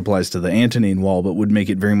 again, this applies to the Antonine Wall, but would make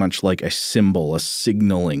it very much like a symbol, a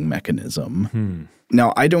signaling mechanism.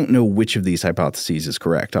 Now, I don't know which of these hypotheses is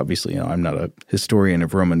correct. Obviously, I'm not a historian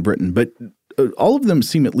of Roman Britain, but all of them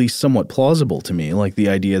seem at least somewhat plausible to me, like the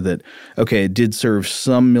idea that, okay, it did serve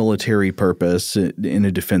some military purpose in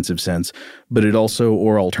a defensive sense, but it also,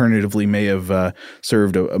 or alternatively, may have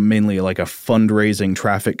served mainly like a fundraising,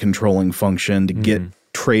 traffic controlling function to get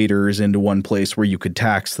traders into one place where you could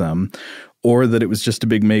tax them, or that it was just a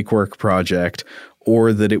big make-work project,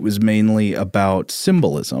 or that it was mainly about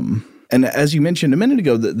symbolism. And as you mentioned a minute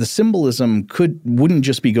ago, the symbolism wouldn't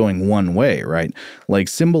just be going one way, right? Like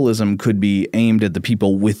symbolism could be aimed at the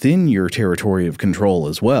people within your territory of control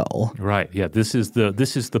as well. Right. Yeah. This is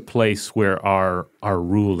the place where our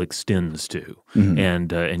rule extends to,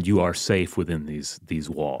 and you are safe within these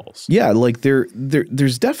walls. Yeah. Like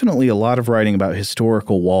there's definitely a lot of writing about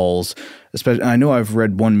historical walls. Especially, I know I've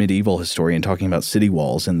read one medieval historian talking about city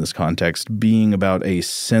walls in this context being about a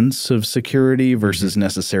sense of security versus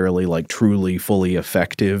necessarily like truly fully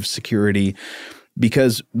effective security.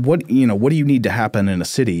 Because what do you need to happen in a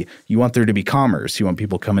city? You want there to be commerce. You want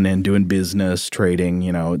people coming in, doing business, trading,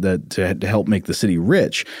 that to help make the city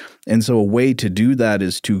rich. And so a way to do that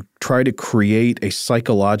is to try to create a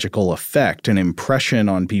psychological effect, an impression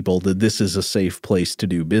on people that this is a safe place to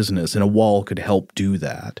do business, and a wall could help do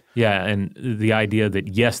that. Yeah, and the idea that,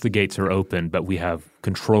 yes, the gates are open, but we have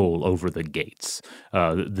control over the gates.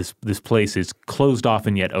 This place is closed off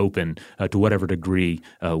and yet open to whatever degree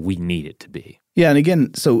we need it to be. Yeah, and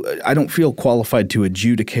again, so I don't feel qualified to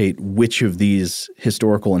adjudicate which of these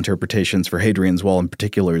historical interpretations for Hadrian's Wall in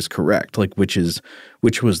particular is correct, like which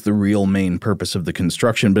was the real main purpose of the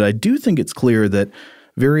construction. But I do think it's clear that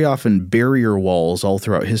very often barrier walls all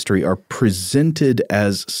throughout history are presented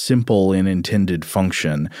as simple in intended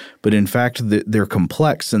function, but in fact they're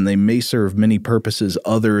complex and they may serve many purposes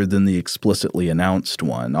other than the explicitly announced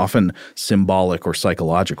one, often symbolic or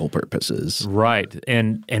psychological purposes. Right,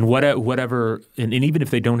 and whatever, and even if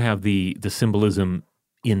they don't have the symbolism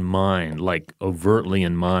in mind, like overtly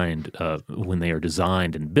in mind when they are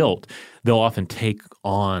designed and built, they'll often take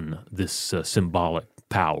on this symbolic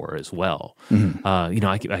power as well.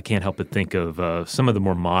 I can't help but think of some of the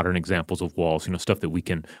more modern examples of walls. Stuff that we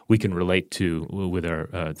can relate to with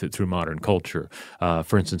our through modern culture.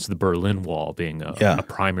 For instance, the Berlin Wall being a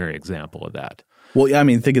primary example of that. Well, yeah, I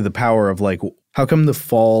mean, think of the power of like, how come the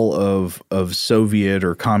fall of Soviet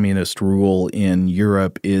or communist rule in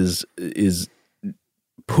Europe is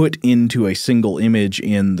put into a single image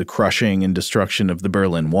in the crushing and destruction of the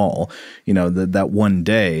Berlin Wall? That one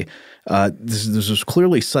day. This was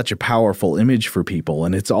clearly such a powerful image for people,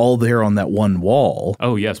 and it's all there on that one wall.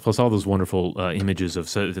 Oh, yes, plus all those wonderful images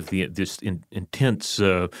of this intense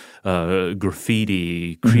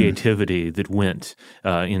graffiti creativity that went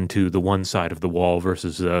into the one side of the wall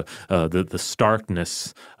versus the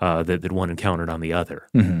starkness that one encountered on the other.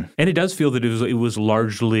 And it does feel that it was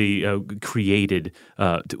largely created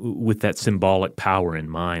with that symbolic power in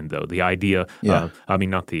mind, though. The idea, not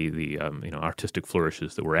the artistic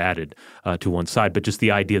flourishes that were added to one side, but just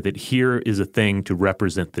the idea that here is a thing to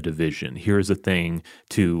represent the division. Here is a thing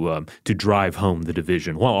to drive home the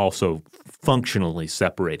division while also functionally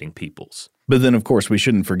separating peoples. But then, of course, we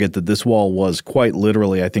shouldn't forget that this wall was quite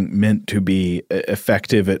literally, I think, meant to be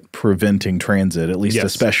effective at preventing transit, at least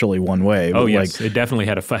especially one way. Oh, yes. It definitely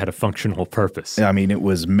had a functional purpose. I mean, it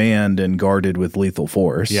was manned and guarded with lethal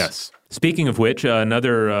force. Yes. Speaking of which,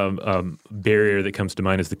 another barrier that comes to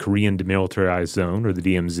mind is the Korean Demilitarized Zone, or the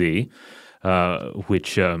DMZ,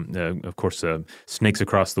 which, of course, snakes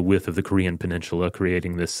across the width of the Korean peninsula,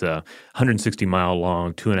 creating this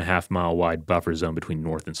 160-mile-long, 2.5-mile-wide buffer zone between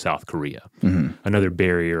North and South Korea. Another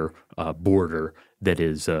barrier border that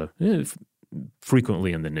is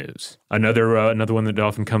frequently in the news. Another one that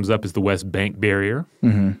often comes up is the West Bank barrier.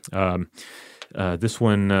 This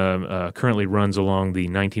one currently runs along the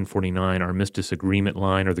 1949 Armistice Agreement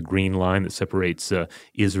line, or the Green Line, that separates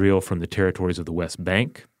Israel from the territories of the West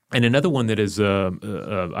Bank. And another one that is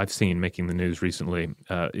I've seen making the news recently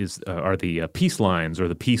are the peace lines, or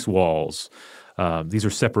the peace walls. These are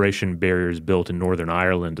separation barriers built in Northern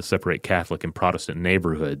Ireland to separate Catholic and Protestant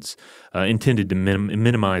neighborhoods, intended to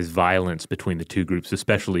minimize violence between the two groups,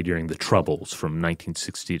 especially during the Troubles from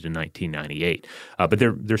 1960 to 1998. But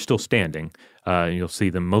they're still standing. You'll see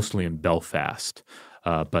them mostly in Belfast.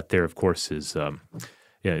 But there, of course, is on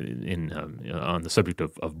the subject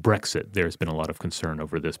of Brexit, there's been a lot of concern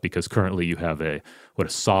over this, because currently you have a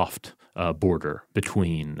soft border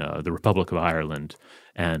between the Republic of Ireland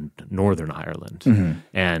and Northern Ireland,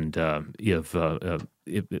 and if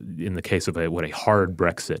in the case of a hard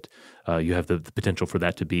Brexit, you have the potential for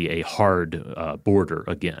that to be a hard border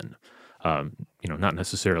again. not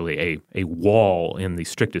necessarily a wall in the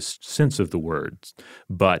strictest sense of the words,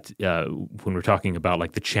 but when we're talking about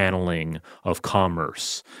like the channeling of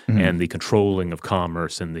commerce and the controlling of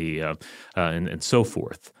commerce and the and so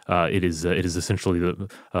forth, it is essentially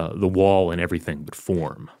the wall in everything but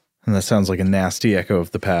form. And that sounds like a nasty echo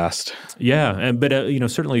of the past. Yeah, but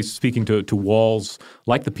certainly speaking to walls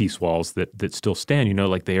like the peace walls that still stand,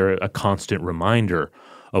 like they are a constant reminder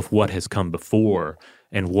of what has come before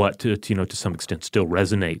and what to some extent still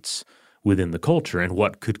resonates within the culture and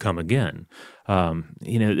what could come again.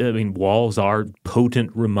 Walls are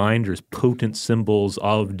potent reminders, potent symbols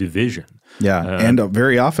of division. Yeah, and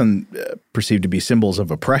very often perceived to be symbols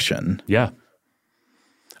of oppression. Yeah.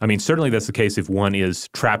 Certainly that's the case if one is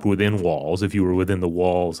trapped within walls. If you were within the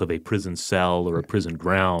walls of a prison cell or a prison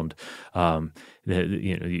ground,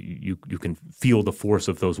 you can feel the force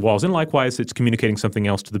of those walls. And likewise, it's communicating something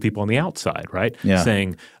else to the people on the outside, right? Yeah.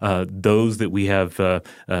 Saying those that we have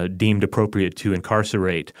deemed appropriate to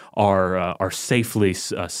incarcerate are safely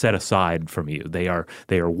set aside from you. They are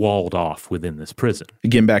walled off within this prison.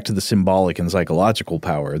 Again, back to the symbolic and psychological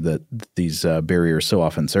power that these barriers so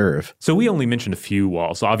often serve. So we only mentioned a few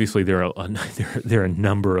walls. So obviously, there are a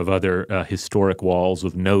number of other historic walls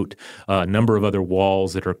of note, a number of other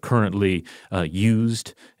walls that are currently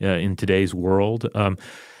used in today's world.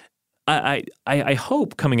 I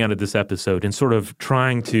hope coming out of this episode and sort of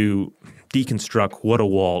trying to deconstruct what a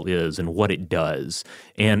wall is and what it does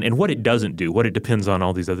and what it doesn't do, what it depends on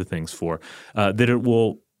all these other things for, that it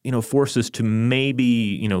will force us to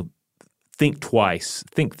maybe think twice,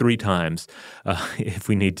 think 3 times if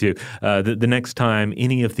we need to. The next time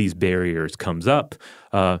any of these barriers comes up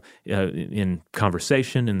in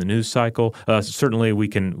conversation, in the news cycle, certainly we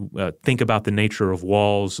can think about the nature of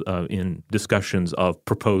walls in discussions of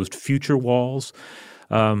proposed future walls.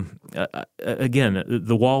 Again,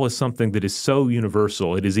 the wall is something that is so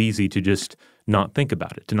universal, it is easy to just not think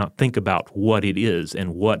about it, to not think about what it is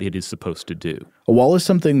and what it is supposed to do. A wall is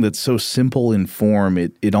something that's so simple in form,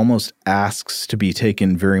 it almost asks to be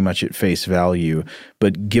taken very much at face value.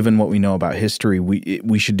 But given what we know about history,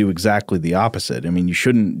 we should do exactly the opposite. You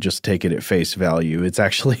shouldn't just take it at face value. It's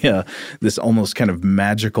actually this almost kind of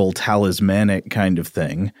magical, talismanic kind of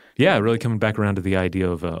thing. Yeah, really coming back around to the idea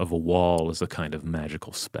of a wall as a kind of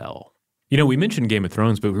magical spell. We mentioned Game of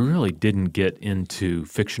Thrones, but we really didn't get into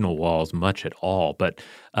fictional walls much at all. But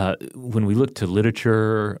when we look to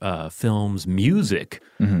literature, films, music,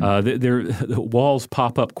 the walls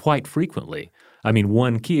pop up quite frequently.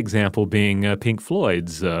 One key example being Pink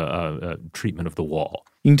Floyd's treatment of the wall.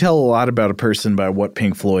 You can tell a lot about a person by what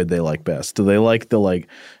Pink Floyd they like best. Do they like the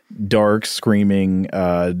dark, screaming,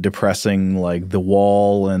 depressing, like The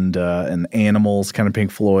Wall and Animals kind of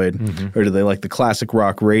Pink Floyd? Mm-hmm. Or do they like the classic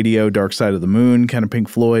rock radio, Dark Side of the Moon kind of Pink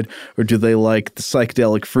Floyd? Or do they like the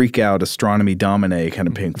psychedelic freak-out, Astronomy Domine kind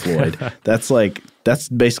of Pink Floyd? That's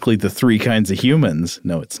basically the 3 kinds of humans.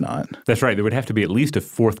 No, it's not. That's right. There would have to be at least a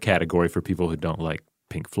 4th category for people who don't like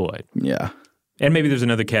Pink Floyd. Yeah. And maybe there's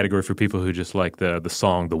another category for people who just like the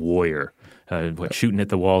song "The Warrior," shooting at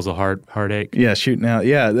the walls of heartache. Yeah, shooting out.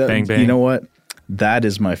 Yeah, bang bang. You know what? That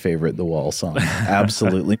is my favorite The Wall song.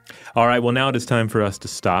 Absolutely. All right. Well, now it is time for us to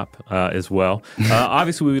stop as well.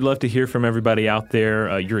 Obviously, we would love to hear from everybody out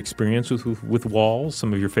there, your experience with walls,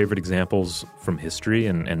 some of your favorite examples from history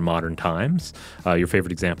and modern times, your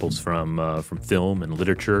favorite examples from film and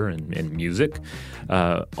literature and music.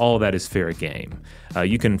 All of that is fair game.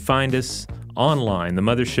 You can find us online. The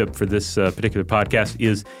mothership for this particular podcast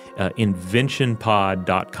is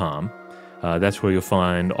inventionpod.com. That's where you'll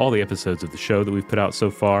find all the episodes of the show that we've put out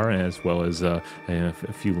so far, as well as a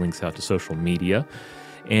few links out to social media.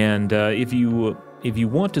 And if you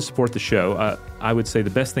want to support the show, I would say the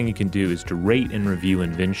best thing you can do is to rate and review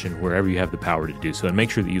Invention wherever you have the power to do so, and make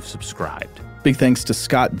sure that you've subscribed. Big thanks to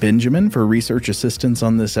Scott Benjamin for research assistance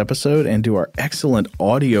on this episode, and to our excellent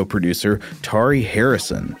audio producer, Tari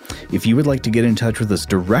Harrison. If you would like to get in touch with us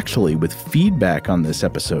directly with feedback on this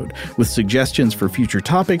episode, with suggestions for future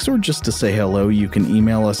topics, or just to say hello, you can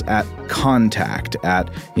email us at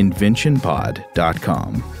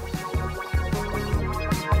contact@inventionpod.com.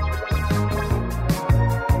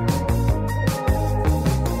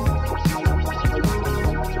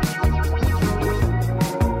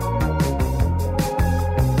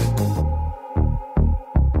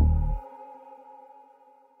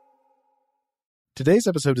 Today's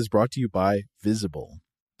episode is brought to you by Visible.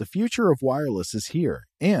 The future of wireless is here,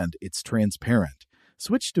 and it's transparent.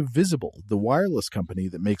 Switch to Visible, the wireless company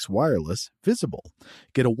that makes wireless visible.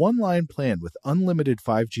 Get a one-line plan with unlimited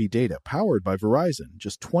 5G data powered by Verizon,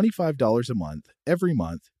 just $25 a month, every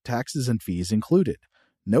month, taxes and fees included.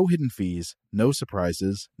 No hidden fees, no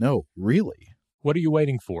surprises, no, really. What are you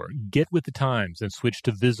waiting for? Get with the times and switch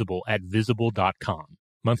to Visible at Visible.com.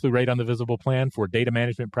 Monthly rate on the Visible plan. For data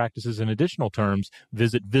management practices and additional terms,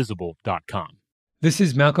 visit Visible.com. This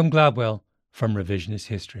is Malcolm Gladwell from Revisionist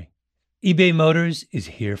History. eBay Motors is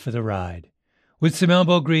here for the ride. With some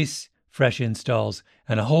elbow grease, fresh installs,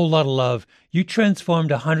 and a whole lot of love, you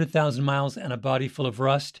transformed 100,000 miles and a body full of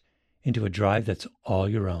rust into a drive that's all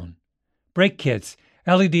your own. Brake kits,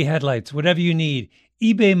 LED headlights, whatever you need,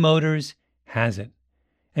 eBay Motors has it.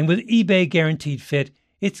 And with eBay Guaranteed Fit,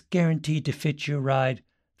 it's guaranteed to fit your ride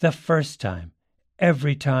the first time,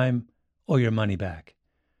 every time, or your money back.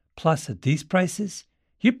 Plus, at these prices,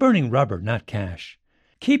 you're burning rubber, not cash.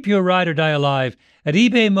 Keep your ride or die alive at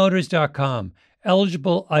ebaymotors.com.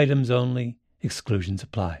 Eligible items only. Exclusions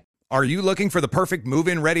apply. Are you looking for the perfect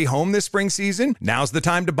move-in ready home this spring season? Now's the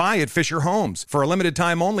time to buy at Fisher Homes. For a limited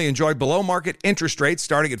time only, enjoy below-market interest rates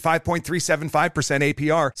starting at 5.375%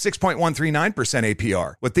 APR, 6.139%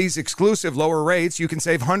 APR. With these exclusive lower rates, you can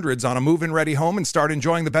save hundreds on a move-in ready home and start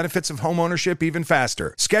enjoying the benefits of home ownership even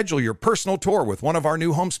faster. Schedule your personal tour with one of our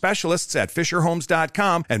new home specialists at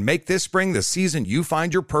FisherHomes.com and make this spring the season you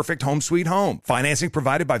find your perfect home sweet home. Financing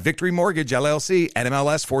provided by Victory Mortgage, LLC,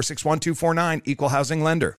 NMLS 461249, Equal Housing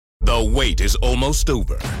Lender. The wait is almost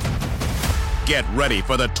over. Get ready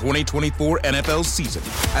for the 2024 NFL season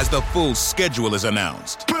as the full schedule is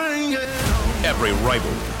announced. Every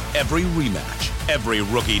rivalry, every rematch, every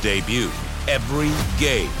rookie debut, every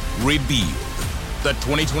game revealed. The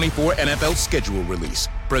 2024 NFL schedule release,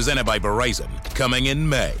 presented by Verizon, coming in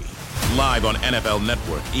May. Live on NFL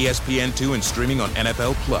Network, ESPN2, and streaming on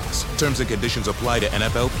NFL Plus. Terms and conditions apply to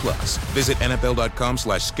NFL Plus. Visit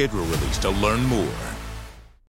NFL.com/schedule release to learn more.